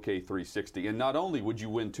 FanDuel.com/OK360. And not only would you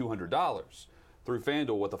win $200 through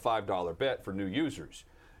FanDuel with a $5 bet for new users,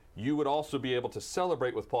 you would also be able to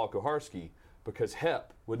celebrate with Paul Kuharsky because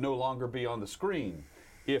Hep would no longer be on the screen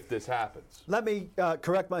if this happens. Let me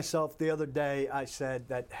correct myself. The other day I said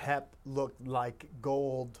that Hep looked like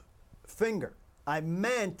Goldfinger. I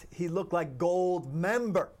meant he looked like Gold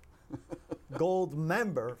Member. gold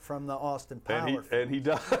member from the Austin Power. And he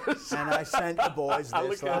does. And I sent the boys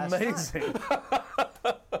this last night. Amazing.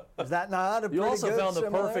 Is that not a pretty You also good found the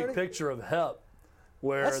similarity? perfect picture of Hep,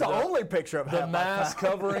 where That's the only picture of the him. mask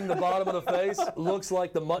covering the bottom of the face looks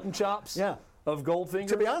like the mutton chops Yeah. of Goldfinger.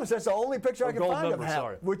 To be honest, that's the only picture I can Gold find member, of him,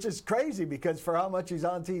 sorry. which is crazy because for how much he's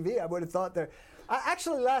on TV, I would have thought there.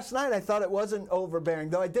 Actually, last night I thought it wasn't overbearing,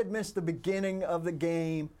 though I did miss the beginning of the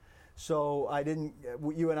game, so I didn't.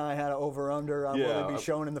 You and I had an over/under on Yeah, will he be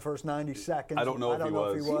shown in the first 90 seconds. I don't know if he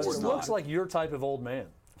was. He just or not. looks like your type of old man.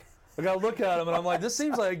 Like I look at him and I'm like, this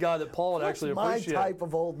seems like a guy that Paul would What's actually my appreciate. type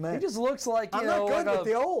of old man. He just looks like, you I'm know, not good like with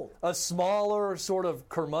the old. a smaller, sort of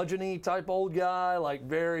curmudgeon-y type old guy, like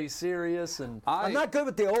very serious and I'm not good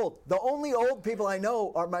with the old. The only old people I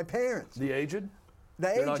know are my parents. the aged. The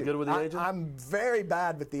You're aged. not good with the aged? I'm very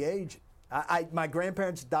bad with the aged. My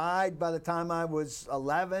grandparents died by the time I was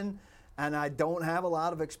 11, and I don't have a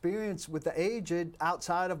lot of experience with the aged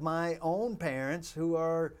outside of my own parents who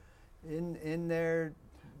are in their.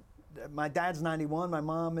 My dad's 91. My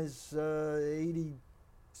mom is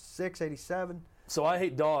 86, 87. So I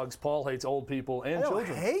hate dogs. Paul hates old people and I don't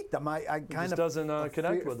children. hate them. I kind just of doesn't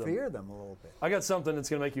connect with them. Fear them a little bit. I got something that's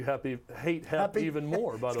going to make you hate Hep Happy? even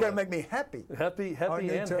more, by It's the way. going to make me happy. Happy Our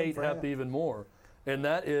new and term hate for Hep him. even more. And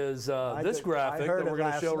that is this I graphic heard that it we're going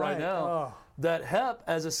to last show right night. now. Oh. That Hep,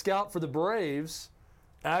 as a scout for the Braves,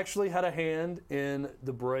 actually had a hand in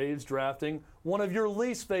the Braves drafting one of your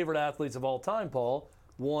least favorite athletes of all time, Paul,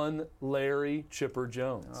 one Larry Chipper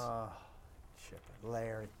Jones. Chipper,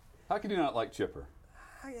 Larry. How can you not like Chipper?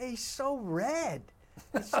 He's so red.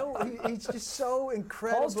 He's just so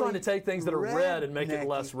incredible. Paul's trying to take things that are red and make it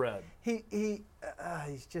less red. He's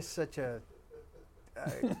just such a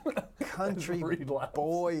country Relax.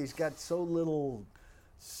 boy. He's got so little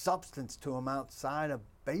substance to him outside of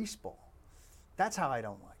baseball. That's how I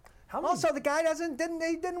don't like him. Also, the guy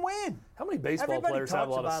didn't win. How many baseball Everybody players have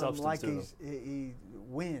a talks lot of about him substance like to them? he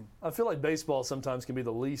win. I feel like baseball sometimes can be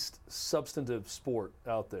the least substantive sport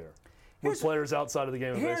out there with Here's- players outside of the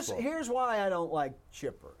game of baseball. Here's why I don't like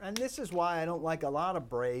Chipper, and this is why I don't like a lot of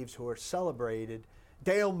Braves who are celebrated.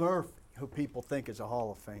 Dale Murphy, who people think is a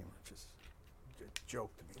Hall of Famer, just a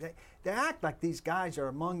joke to me. They act like these guys are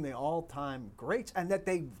among the all-time greats, and that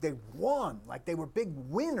they won, like they were big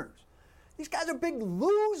winners. These guys are big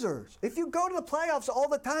losers. If you go to the playoffs all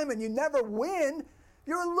the time and you never win,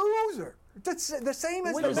 you're a loser. It's the same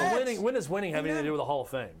as When the does Mets. when does winning have You anything to know- do with the Hall of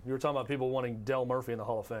Fame? You were talking about people wanting Del Murphy in the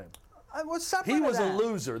Hall of Fame. What's separate He of was a that?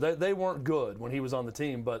 loser. They weren't good when he was on the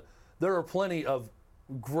team, but there are plenty of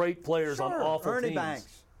great players on Sure, awful Ernie teams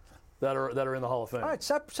Banks. that are in the Hall of Fame. All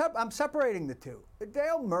right, I'm separating the two.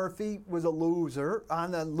 Dale Murphy was a loser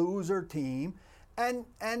on a loser team, and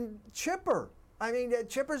Chipper. I mean,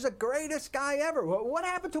 Chipper's the greatest guy ever. What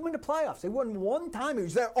happened to him in the playoffs? He won one time. He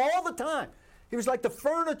was there all the time. He was like the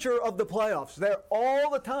furniture of the playoffs, there all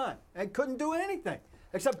the time, and couldn't do anything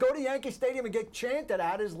except go to Yankee Stadium and get chanted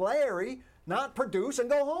at as Larry, not produce, and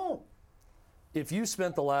go home. If you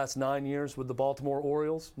spent the last 9 years with the Baltimore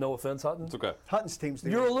Orioles, no offense, Hutton, It's okay. Hutton's team's the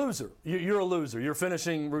you're a loser. You're a loser. You're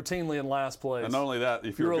finishing routinely in last place. And not only that,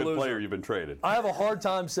 if you're a You're a good loser. player, you've been traded. I have a hard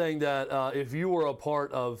time saying that if you were a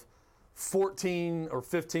part of 14 or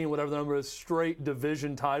 15, whatever the number is, straight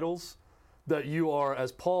division titles, that you are,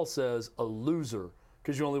 as Paul says, a loser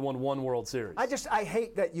because you only won one World Series. I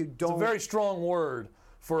hate that you don't. It's a very strong word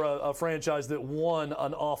for a franchise that won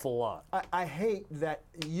an awful lot. I hate that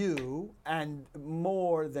you, and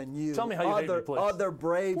more than you, Tell me how you hate me, please. other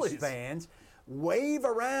Braves Please. fans wave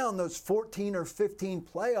around those 14 or 15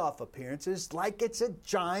 playoff appearances like it's a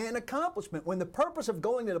giant accomplishment, when the purpose of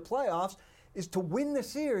going to the playoffs is to win the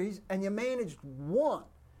series, and you managed one.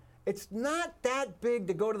 It's not that big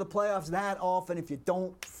to go to the playoffs that often if you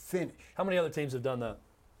don't finish. How many other teams have done that?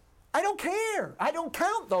 I don't care. I don't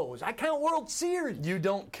count those. I count World Series. You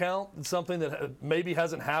don't count something that maybe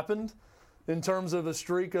hasn't happened in terms of a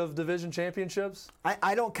streak of division championships?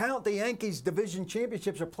 I don't count the Yankees' division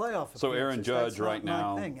championships or playoff So Aaron appearances. Judge That's not right my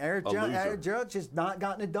now, thing. a Aaron loser. Judge has not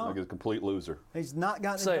gotten it Like done. a complete loser. He's not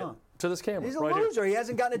gotten Say it it done. to this camera. He's a right loser. He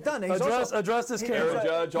hasn't gotten it done. He's also- Address this he's camera. a-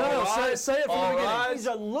 Judge, No, all no, right. say it from the All beginning. right. He's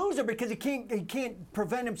a loser because he can't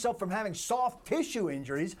prevent himself from having soft tissue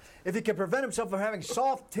injuries. If he could prevent himself from having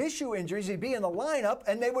soft tissue injuries, he'd be in the lineup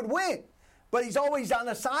and they would win. But he's always on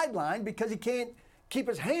the sideline because he can't keep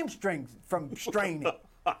his hamstrings from straining.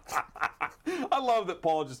 I love that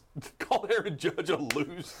Paul just called Aaron Judge a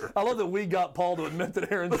loser. I love that we got Paul to admit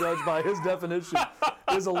that Aaron Judge, by his definition,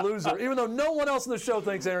 is a loser, even though no one else in the show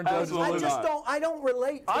thinks Aaron Judge is a Absolutely loser. not. I don't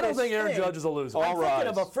relate to I don't this think Aaron thing. Judge is a loser. All I'm right.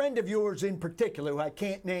 thinking of a friend of yours in particular who I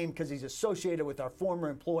can't name because he's associated with our former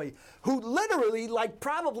employee, who literally,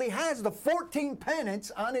 probably has the 14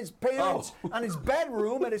 pennants on his parents, on his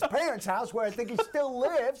bedroom at his parents' house where I think he still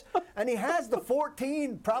lives, and he has the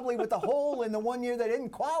 14 probably with a hole in the 1 year they didn't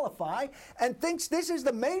qualify, and thinks this is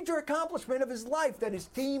the major accomplishment of his life, that his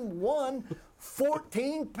team won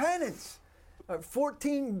 14 pennants,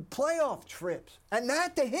 14 playoff trips. And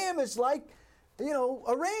that to him is like,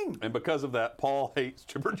 a ring. And because of that, Paul hates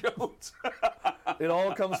Chipper Jones. It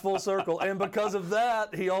all comes full circle. And because of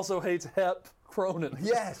that, he also hates Hep Cronin.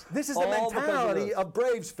 Yes, this is the All because of mentality this. of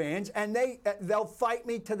Braves fans, and they'll fight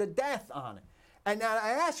me to the death on it. And now I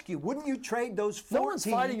ask you, wouldn't you trade those 14 No one's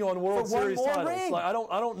fighting you on World for one Series more titles. ring? Like, I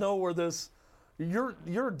don't know where this.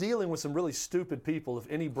 You're dealing with some really stupid people. If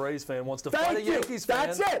any Braves fan wants to fight Thank a you. Yankees fan,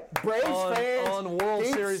 That's it. Braves fans on World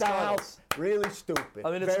Deep Series South, titles. really stupid. I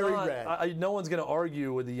mean, it's very not. red. No one's going to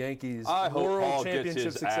argue with the Yankees' I hope World Paul gets Championship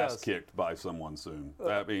his success. ass kicked by someone soon.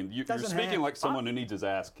 I mean, you're Doesn't speaking happen. like someone who needs his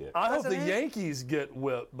ass kicked. I hope Doesn't the it? Yankees get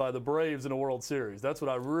whipped by the Braves in a World Series. That's what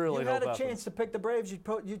I really you hope had a happens. chance to pick the Braves. You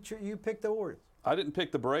picked the Orioles. I didn't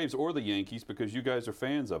pick the Braves or the Yankees because you guys are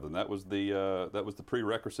fans of them. That was the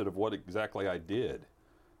prerequisite of what exactly I did.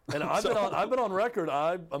 And I've been on record.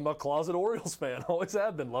 I'm a closet Orioles fan. Always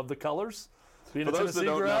have been. Love the colors. Being a For those that Tennessee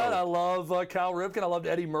don't grad, know- I love Cal Ripken. I loved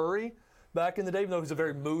Eddie Murray back in the day, even though he was a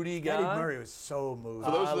very moody guy. Eddie Murray was so moved. For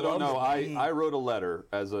those that don't know, love him. I wrote a letter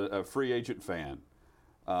as a free agent fan.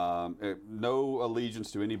 No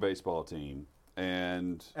allegiance to any baseball team.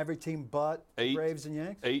 And Every team but Braves and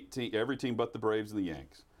Yanks. every team but the Braves and the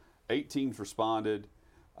Yanks. 8 teams responded.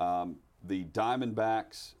 The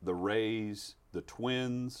Diamondbacks, the Rays, the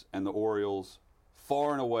Twins, and the Orioles,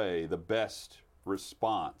 far and away the best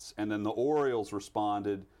response. And then the Orioles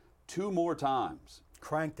responded 2 more times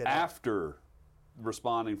Cranked it up. after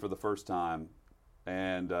responding for the first time,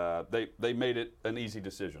 and they made it an easy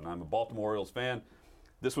decision. I'm a Baltimore Orioles fan.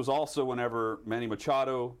 This was also whenever Manny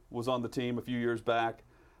Machado was on the team a few years back.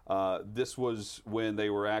 This was when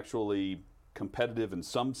they were actually competitive in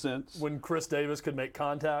some sense. When Chris Davis could make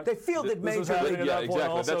contact. They fielded This was major happening league. at Yeah, that point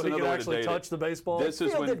exactly. also. That's He could another way to actually date touch it. the baseball. This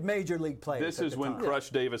is Fielded when major league players. this at is the when time. Crush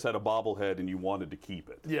Davis had a bobblehead and you wanted to keep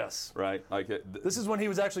it. Yes. Right? This is when he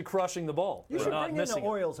was actually crushing the ball. You but should not bring in missing an it.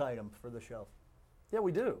 Orioles item for the show. Yeah,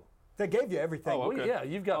 we do. They gave you everything. Oh, Well, okay. yeah,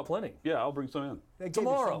 you've got plenty. Yeah, I'll bring some in. They gave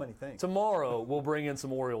Tomorrow, you so many things. tomorrow we'll bring in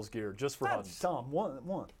some Orioles gear just for That's Hutton. some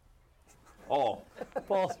one. Oh,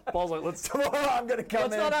 Paul's like, let's Tomorrow I'm gonna come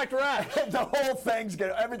let's in. not act rash. The whole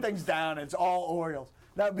everything's down. It's all Orioles.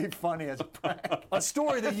 That'd be funny as a prank. A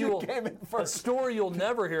story that You you'll came in a first. story you'll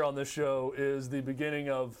never hear on this show is the beginning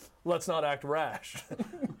of "Let's Not Act Rash."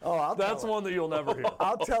 Oh, I'll That's tell it. one that you'll never hear.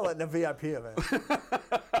 I'll tell it in a VIP event.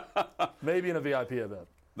 Maybe in a VIP event.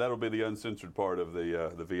 that'll be the uncensored part of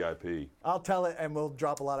the VIP. I'll tell it, and we'll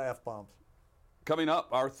drop a lot of F-bombs. Coming up,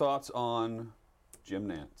 our thoughts on Jim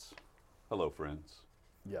Nantz. Hello, friends.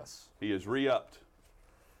 Yes. He is re-upped.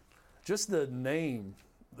 Just the name,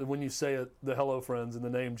 when you say it, the "Hello Friends" and the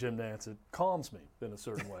name Jim Nantz, it calms me in a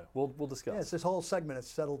certain way. We'll discuss. Yes, this whole segment has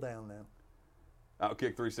settled down now.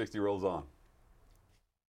 Outkick 360 rolls on.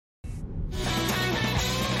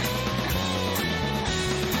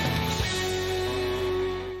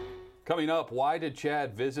 Coming up, why did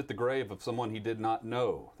Chad visit the grave of someone he did not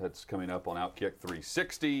know? That's coming up on Outkick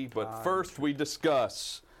 360. But first, we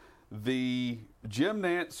discuss the Jim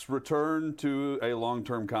Nantz return to a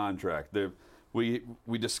long-term contract. We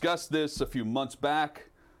discussed this a few months back,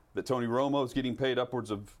 that Tony Romo is getting paid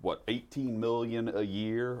upwards of, $18 million a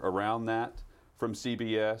year, around that, from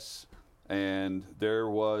CBS. And there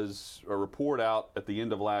was a report out at the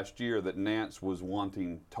end of last year that Nantz was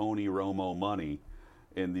wanting Tony Romo money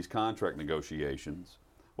in these contract negotiations.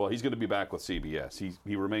 Well, he's going to be back with CBS.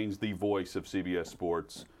 He remains the voice of CBS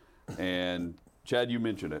Sports. And Chad, you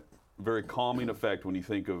mentioned it. Very calming effect when you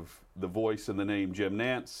think of the voice and the name Jim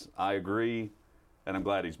Nantz. I agree. And I'm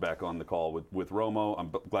glad he's back on the call with Romo.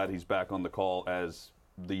 I'm glad he's back on the call as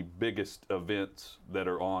the biggest events that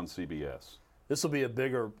are on CBS. This will be a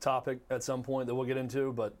bigger topic at some point that we'll get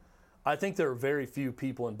into, but I think there are very few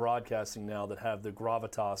people in broadcasting now that have the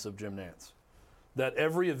gravitas of Jim Nantz. That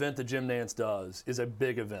every event that Jim Nantz does is a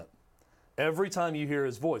big event. Every time you hear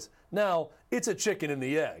his voice. Now, it's a chicken and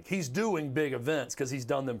the egg. He's doing big events because he's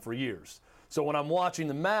done them for years. So when I'm watching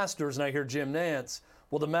the Masters and I hear Jim Nantz,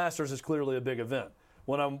 well, the Masters is clearly a big event.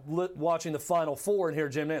 When I'm watching the Final Four and hear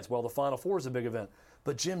Jim Nantz, well, the Final Four is a big event.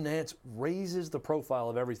 But Jim Nantz raises the profile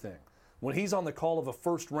of everything. When he's on the call of a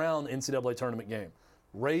first-round NCAA tournament game,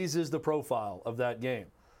 raises the profile of that game.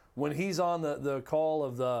 When he's on the call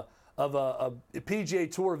of a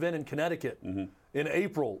PGA Tour event in Connecticut in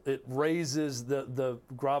April, it raises the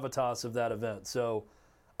gravitas of that event. So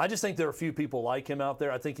I just think there are a few people like him out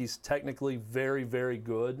there. I think he's technically very, very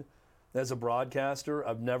good as a broadcaster.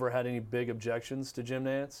 I've never had any big objections to Jim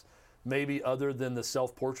Nantz, maybe other than the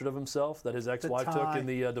self-portrait of himself that his ex-wife took in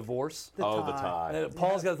the divorce. The tie.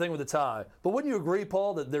 Paul's got a thing with the tie. But wouldn't you agree,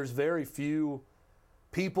 Paul, that there's very few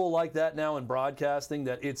people like that now in broadcasting,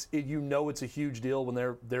 that it's a huge deal when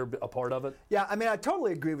they're a part of it? Yeah, I mean, I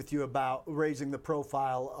totally agree with you about raising the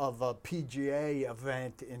profile of a PGA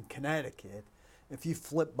event in Connecticut. If you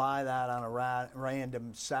flip by that on a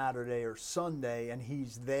random Saturday or Sunday and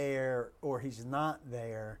he's there or he's not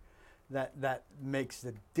there, that makes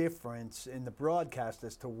the difference in the broadcast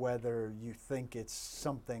as to whether you think it's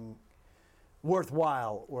something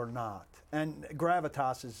worthwhile or not. And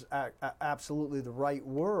gravitas is absolutely the right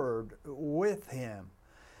word with him.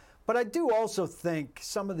 But I do also think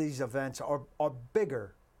some of these events are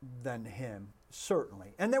bigger than him,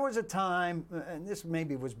 certainly. And there was a time, and this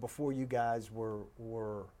maybe was before you guys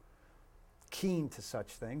were keen to such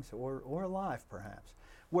things, or alive perhaps,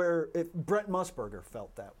 where Brent Musburger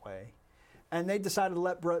felt that way. And they decided to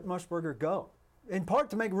let Brent Musburger go, in part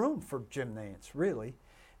to make room for Jim Nantz, really.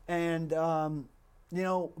 And,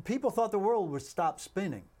 people thought the world would stop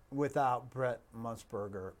spinning without Brent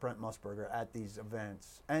Musburger at these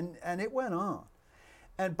events. And it went on.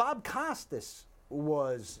 And Bob Costas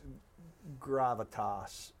was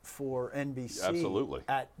gravitas for NBC Absolutely.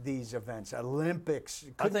 at these events. Olympics.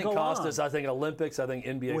 I think Costas, I think Olympics, I think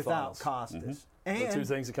NBA without Finals. Costas. The two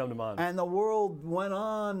things that come to mind. And the world went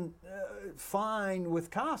on fine with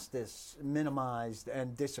Costas minimized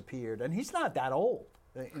and disappeared. And he's not that old.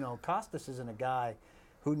 Costas isn't a guy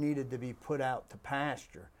who needed to be put out to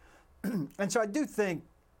pasture. And so I do think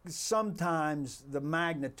sometimes the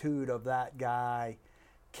magnitude of that guy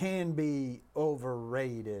can be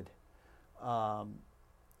overrated a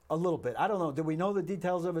little bit. I don't know. Do we know the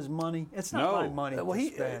details of his money? It's not my money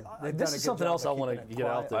to spend. This is something else I want to get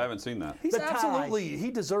out there. I haven't seen that.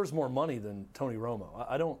 He deserves more money than Tony Romo.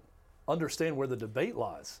 I don't understand where the debate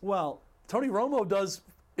lies. Well, Tony Romo does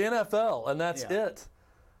NFL, and that's it.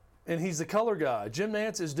 And he's the color guy. Jim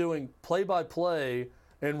Nantz is doing play-by-play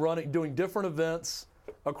and doing different events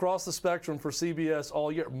across the spectrum for CBS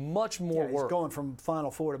all year. Much more work. He's going from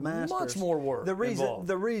Final Four to Masters. Much more work. The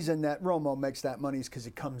reason that Romo makes that money is because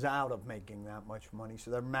he comes out of making that much money.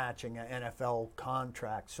 So they're matching an NFL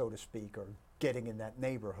contract, so to speak, or getting in that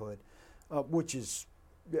neighborhood, which is,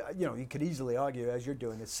 you could easily argue, as you're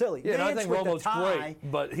doing, it's silly. Yeah, and I think Romo's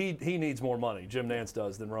great, but he needs more money, Jim Nantz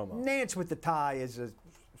does, than Romo. Nantz with the tie is a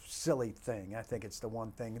silly thing. I think it's the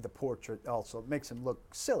one thing. The portrait also makes him look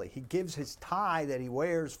silly. He gives his tie that he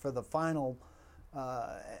wears for the final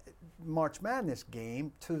March Madness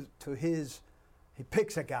game to his. He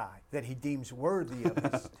picks a guy that he deems worthy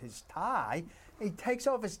of his tie. He takes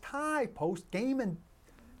off his tie post game and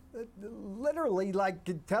literally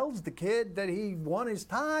tells the kid that he won his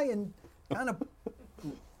tie and kind of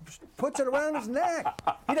puts it around his neck.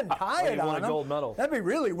 He didn't tie it on him. He won a gold medal. That'd be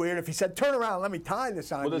really weird if he said, "Turn around, let me tie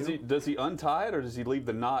this on you." Well, does he untie it, or does he leave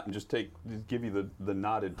the knot and just give you the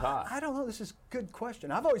knotted tie? I don't know. This is a good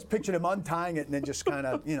question. I've always pictured him untying it and then just kind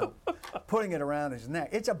of, putting it around his neck.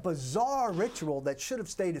 It's a bizarre ritual that should have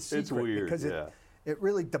stayed a secret. It's weird, because it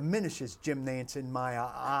really diminishes Jim Nantz in my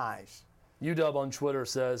eyes. UW on Twitter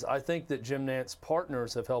says, I think that Jim Nantz's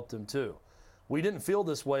partners have helped him too. We didn't feel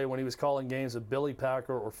this way when he was calling games with Billy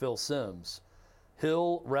Packer or Phil Simms.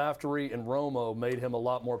 Hill, Raftery, and Romo made him a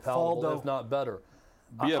lot more palatable, if not better.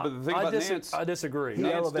 Yeah, but the thing about Nantz, I disagree.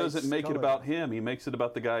 Nantz doesn't make it about him. He makes it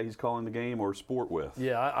about the guy he's calling the game or sport with.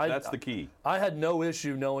 Yeah, that's the key. I had no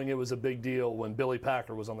issue knowing it was a big deal when Billy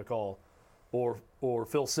Packer was on the call or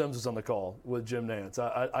Phil Simms was on the call with Jim Nantz.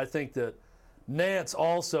 I think that Nantz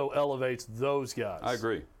also elevates those guys. I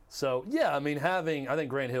agree. So, I think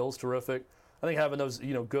Grant Hill's terrific. I think having those,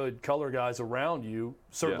 good color guys around you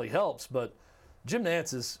certainly helps, but Jim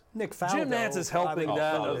Nantz is helping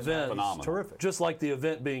that event. Terrific. Just like the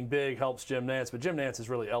event being big helps Jim Nantz, but Jim Nantz is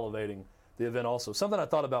really elevating the event also. Something I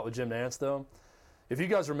thought about with Jim Nantz, though, if you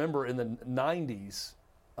guys remember in the 90s,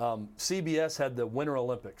 CBS had the Winter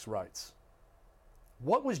Olympics rights.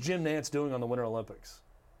 What was Jim Nantz doing on the Winter Olympics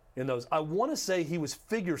in those? I want to say he was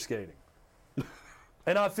figure skating.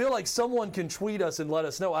 And I feel like someone can tweet us and let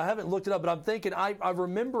us know. I haven't looked it up, but I'm thinking I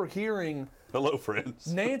remember hearing hello,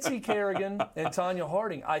 friends. Nancy Kerrigan and Tanya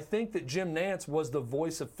Harding. I think that Jim Nantz was the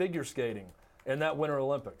voice of figure skating in that Winter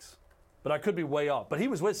Olympics. But I could be way off. But he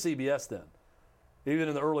was with CBS then. even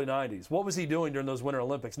in the early 90s. What was he doing during those Winter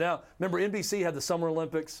Olympics? Now, remember, NBC had the Summer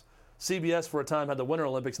Olympics. CBS for a time had the Winter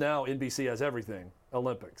Olympics. Now NBC has everything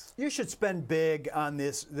Olympics. You should spend big on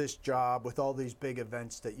this job with all these big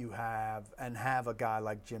events that you have and have a guy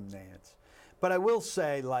like Jim Nantz. But I will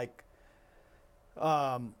say, like,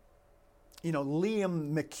 Liam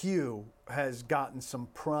McHugh has gotten some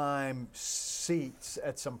prime seats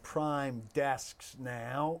at some prime desks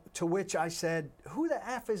now, to which I said, who the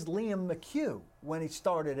F is Liam McHugh when he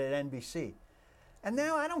started at NBC? And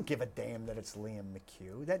now I don't give a damn that it's Liam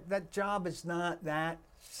McHugh. That job is not that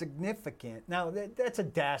significant. Now, that's a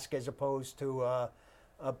desk as opposed to a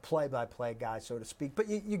play-by-play guy, so to speak. But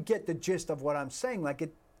you get the gist of what I'm saying. Like,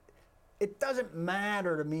 it doesn't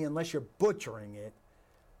matter to me unless you're butchering it,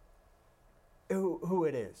 who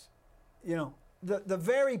it is. You know, the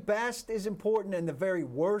very best is important and the very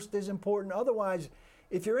worst is important. Otherwise,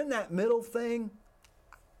 if you're in that middle thing,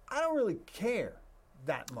 I don't really care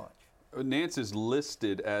that much. Nantz is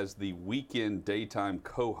listed as the weekend daytime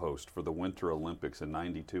co-host for the Winter Olympics in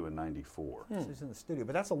 '92 and '94. He's in the studio,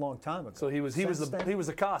 but that's a long time ago. So he was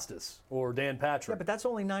the Costas or Dan Patrick. Yeah, but that's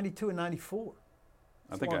only '92 and '94.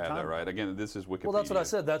 I think I had that right. Again, this is Wikipedia. Well, that's what I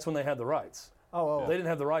said. That's when they had the rights. Oh. They didn't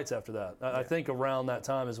have the rights after that. I think around that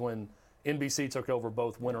time is when NBC took over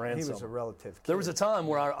both winter and summer. He was a relative kid. There was a time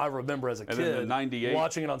where I remember as a And kid then the 98,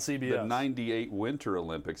 watching it on CBS. The '98 Winter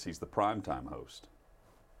Olympics, he's the primetime host.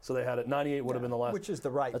 So they had it. 98 would have been the last. Which is the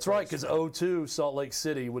right. That's right, because 02 Salt Lake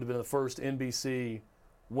City would have been the first NBC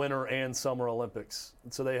Winter and Summer Olympics.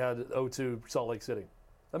 And so they had 02 Salt Lake City.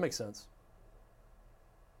 That makes sense.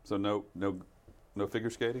 So no figure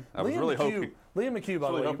skating. I was really hoping. Liam McHugh, by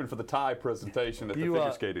the way, hoping for the tie presentation at the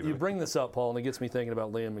figure skating. You bring this up, Paul, and it gets me thinking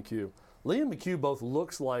about Liam McHugh. Liam McHugh both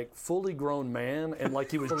looks like fully grown man and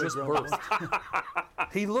like he was just birthed.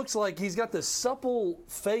 He looks like he's got the supple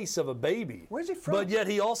face of a baby. Where's he from? But yet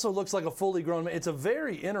he also looks like a fully grown man. It's a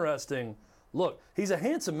very interesting look. He's a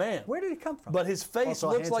handsome man. Where did he come from? But his face Also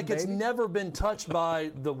a looks like handsome it's baby? never been touched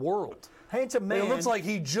by the world. Handsome man. It looks like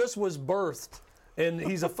he just was birthed, and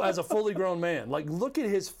he's as a fully grown man. Like, look at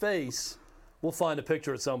his face. We'll find a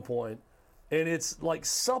picture at some point. And it's like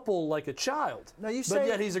supple like a child. Now you but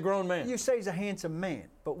yet he's a grown man. You say he's a handsome man,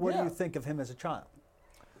 but what do Yeah. you think of him as a child?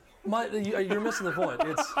 You're missing the point. I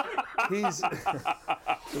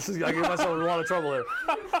get myself in a lot of trouble here.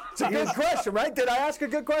 It's a good question, right? Did I ask a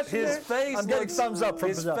good question? His there? face I'm getting looks, thumbs up from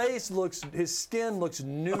his skin looks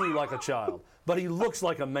new like a child, but he looks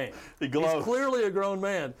like a man. He glows. He's clearly a grown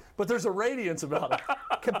man, but there's a radiance about it.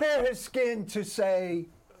 Compare his skin to, say,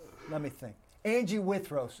 let me think, Angie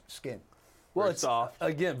Withrow's skin. Well, Very it's soft.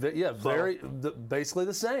 again, basically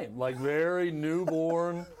the same. Like very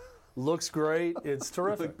newborn, looks great. It's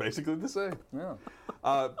terrific. Basically the same.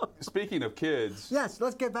 Yeah. Speaking of kids, Yes,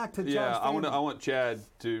 let's get back to John's yeah, family. I want Chad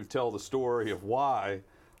to tell the story of why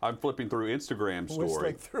I'm flipping through Instagram story,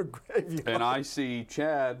 Whistling through graveyard. and I see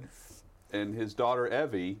Chad and his daughter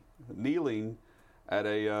Evie kneeling at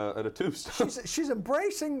a tombstone. She's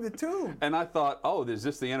embracing the tomb. And I thought, oh, is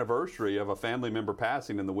this the anniversary of a family member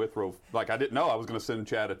passing in the Withrow? Like, I didn't know I was going to send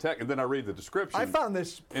Chad a text. And then I read the description. I found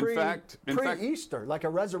this pre-Easter, like a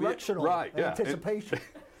resurrectional anticipation.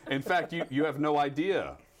 In fact, you have no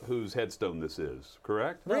idea whose headstone this is,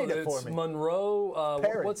 correct? Read it it's for me. Monroe.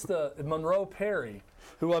 Perry. What's the Monroe Perry,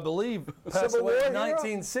 who I believe passed Civil away War in hero?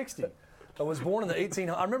 1960. I was born in the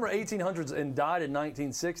 1800s. I remember 1800s and died in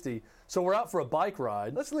 1960. So we're out for a bike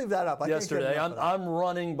ride. Let's leave that up. I Yesterday, can't get enough of that. I'm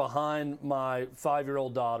running behind my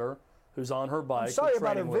 5-year-old daughter, who's on her bike sorry with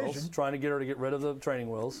about training her wheels, vision. trying to get her to get rid of the training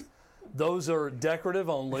wheels. Those are decorative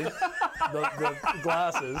only. the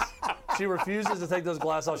glasses. She refuses to take those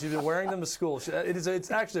glasses off. She's been wearing them to school.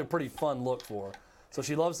 It's actually a pretty fun look for her. So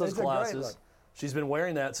she loves those It's a great glasses. look. She's been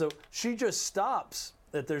wearing that. So she just stops.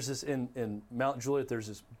 That there's this in Mount Juliet. There's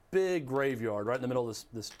this big graveyard right in the middle of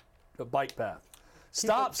this bike path.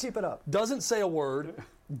 Stops. Keep it up. Doesn't say a word.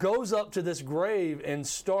 Goes up to this grave and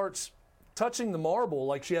starts touching the marble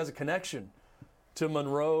like she has a connection to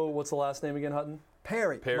Monroe. What's the last name again, Hutton?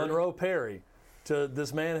 Perry. Monroe Perry, to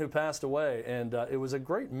this man who passed away, and it was a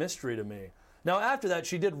great mystery to me. Now, after that,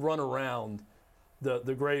 she did run around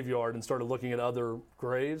the graveyard and started looking at other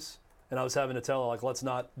graves, and I was having to tell her, like, let's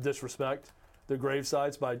not disrespect the grave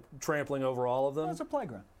sites by trampling over all of them. It's a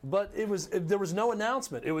playground. But there was no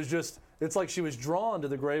announcement. It was just, it's like she was drawn to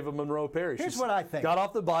the grave of Monroe Perry. Here's what I think. Got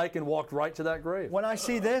off the bike and walked right to that grave. When I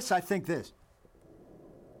see this, I think this.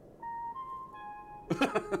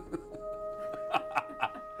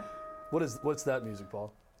 What's that music,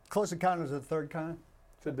 Paul? Close Encounters of the Third Kind.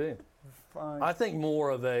 Could be. fine. I think more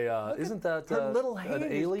of a isn't that Her little hand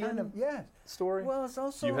an is alien kind of, yes. story? Well, it's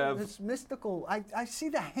also You have- this mystical. I see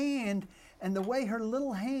the hand and the way her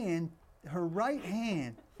little hand, her right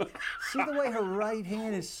hand. See the way her right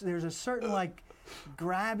hand is. There's a certain like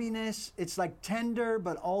grabbiness. It's like tender,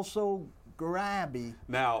 but also grabby.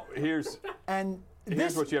 Now, here's And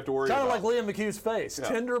what you have to worry Kind of about. like Liam McHugh's face,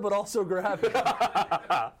 tender but also grabby.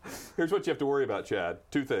 Here's what you have to worry about, Chad.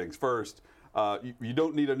 Two things. First, you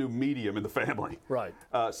don't need a new medium in the family. Right.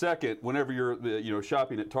 Second, whenever you're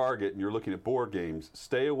shopping at Target and you're looking at board games,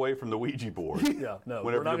 stay away from the Ouija board. Yeah, no.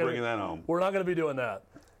 Whenever you're gonna- bringing that home. We're not going to be doing that.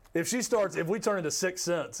 If we turn into Sixth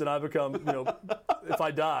Sense and I become, if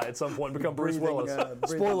I die at some point, become Bruce Breathing, Willis. breathing.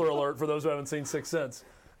 Spoiler alert for those who haven't seen Sixth Sense.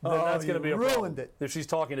 Then Oh, that's going to you be a ruined problem. it. If she's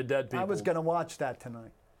talking to dead people. I was going to watch that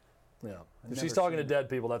tonight. Yeah. If never she's talking to seen dead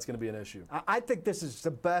people, that's going to be an issue. I think this is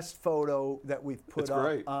the best photo that we've put It's up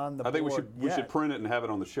great. on the I think board we yet. should print it and have it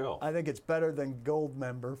on the shelf. I think it's better than Gold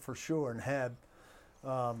Member for sure and Heb.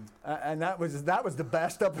 And that was the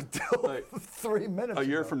best up until Like, 3 minutes A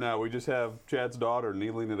year ago. from now, we just have Chad's daughter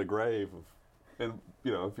kneeling at a grave, and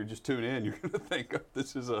if you just tune in, you're going to think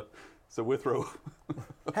this is a Withrow.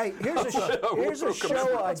 Hey, here's a show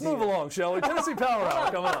idea. Let's move along, shall we? Tennessee Power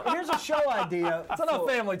Hour coming up. Here's a show idea. It's enough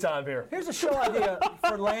family time here. Here's a show idea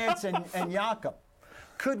for Lance and Jakob.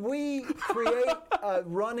 Could we create a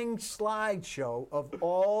running slideshow of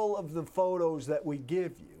all of the photos that we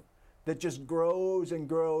give you that just grows and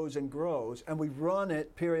grows and grows, and we run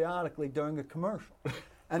it periodically during a commercial?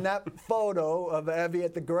 And that photo of Evie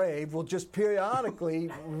at the grave will just periodically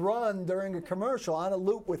run during a commercial on a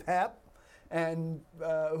loop with Hep. And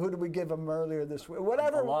who did we give him earlier this week?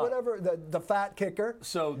 Whatever, the fat kicker.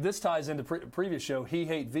 So this ties into previous show. He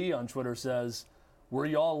Hate V on Twitter says, "Were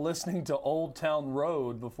y'all listening to Old Town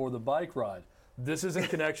Road before the bike ride?" This is in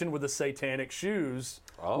connection with the Satanic Shoes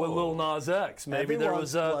with Lil Nas X. Maybe there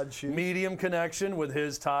was a blood shoes. medium connection with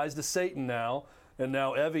his ties to Satan now, and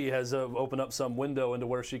now Evie has opened up some window into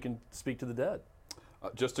where she can speak to the dead.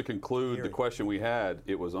 Just to conclude the question we had,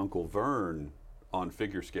 it was Uncle Vern on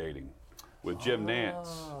figure skating with Jim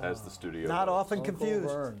Nance as the studio. Not host. often confused,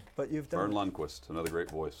 Vern. but you've done Vern it. Lundquist, another great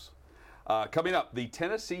voice. Coming up, the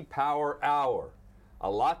Tennessee Power Hour. A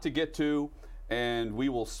lot to get to, and we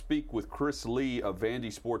will speak with Chris Lee of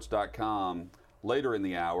VandySports.com later in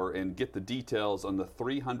the hour and get the details on the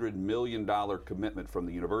 $300 million commitment from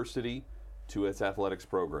the university to its athletics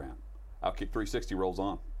program. Outkick 360 rolls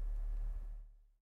on.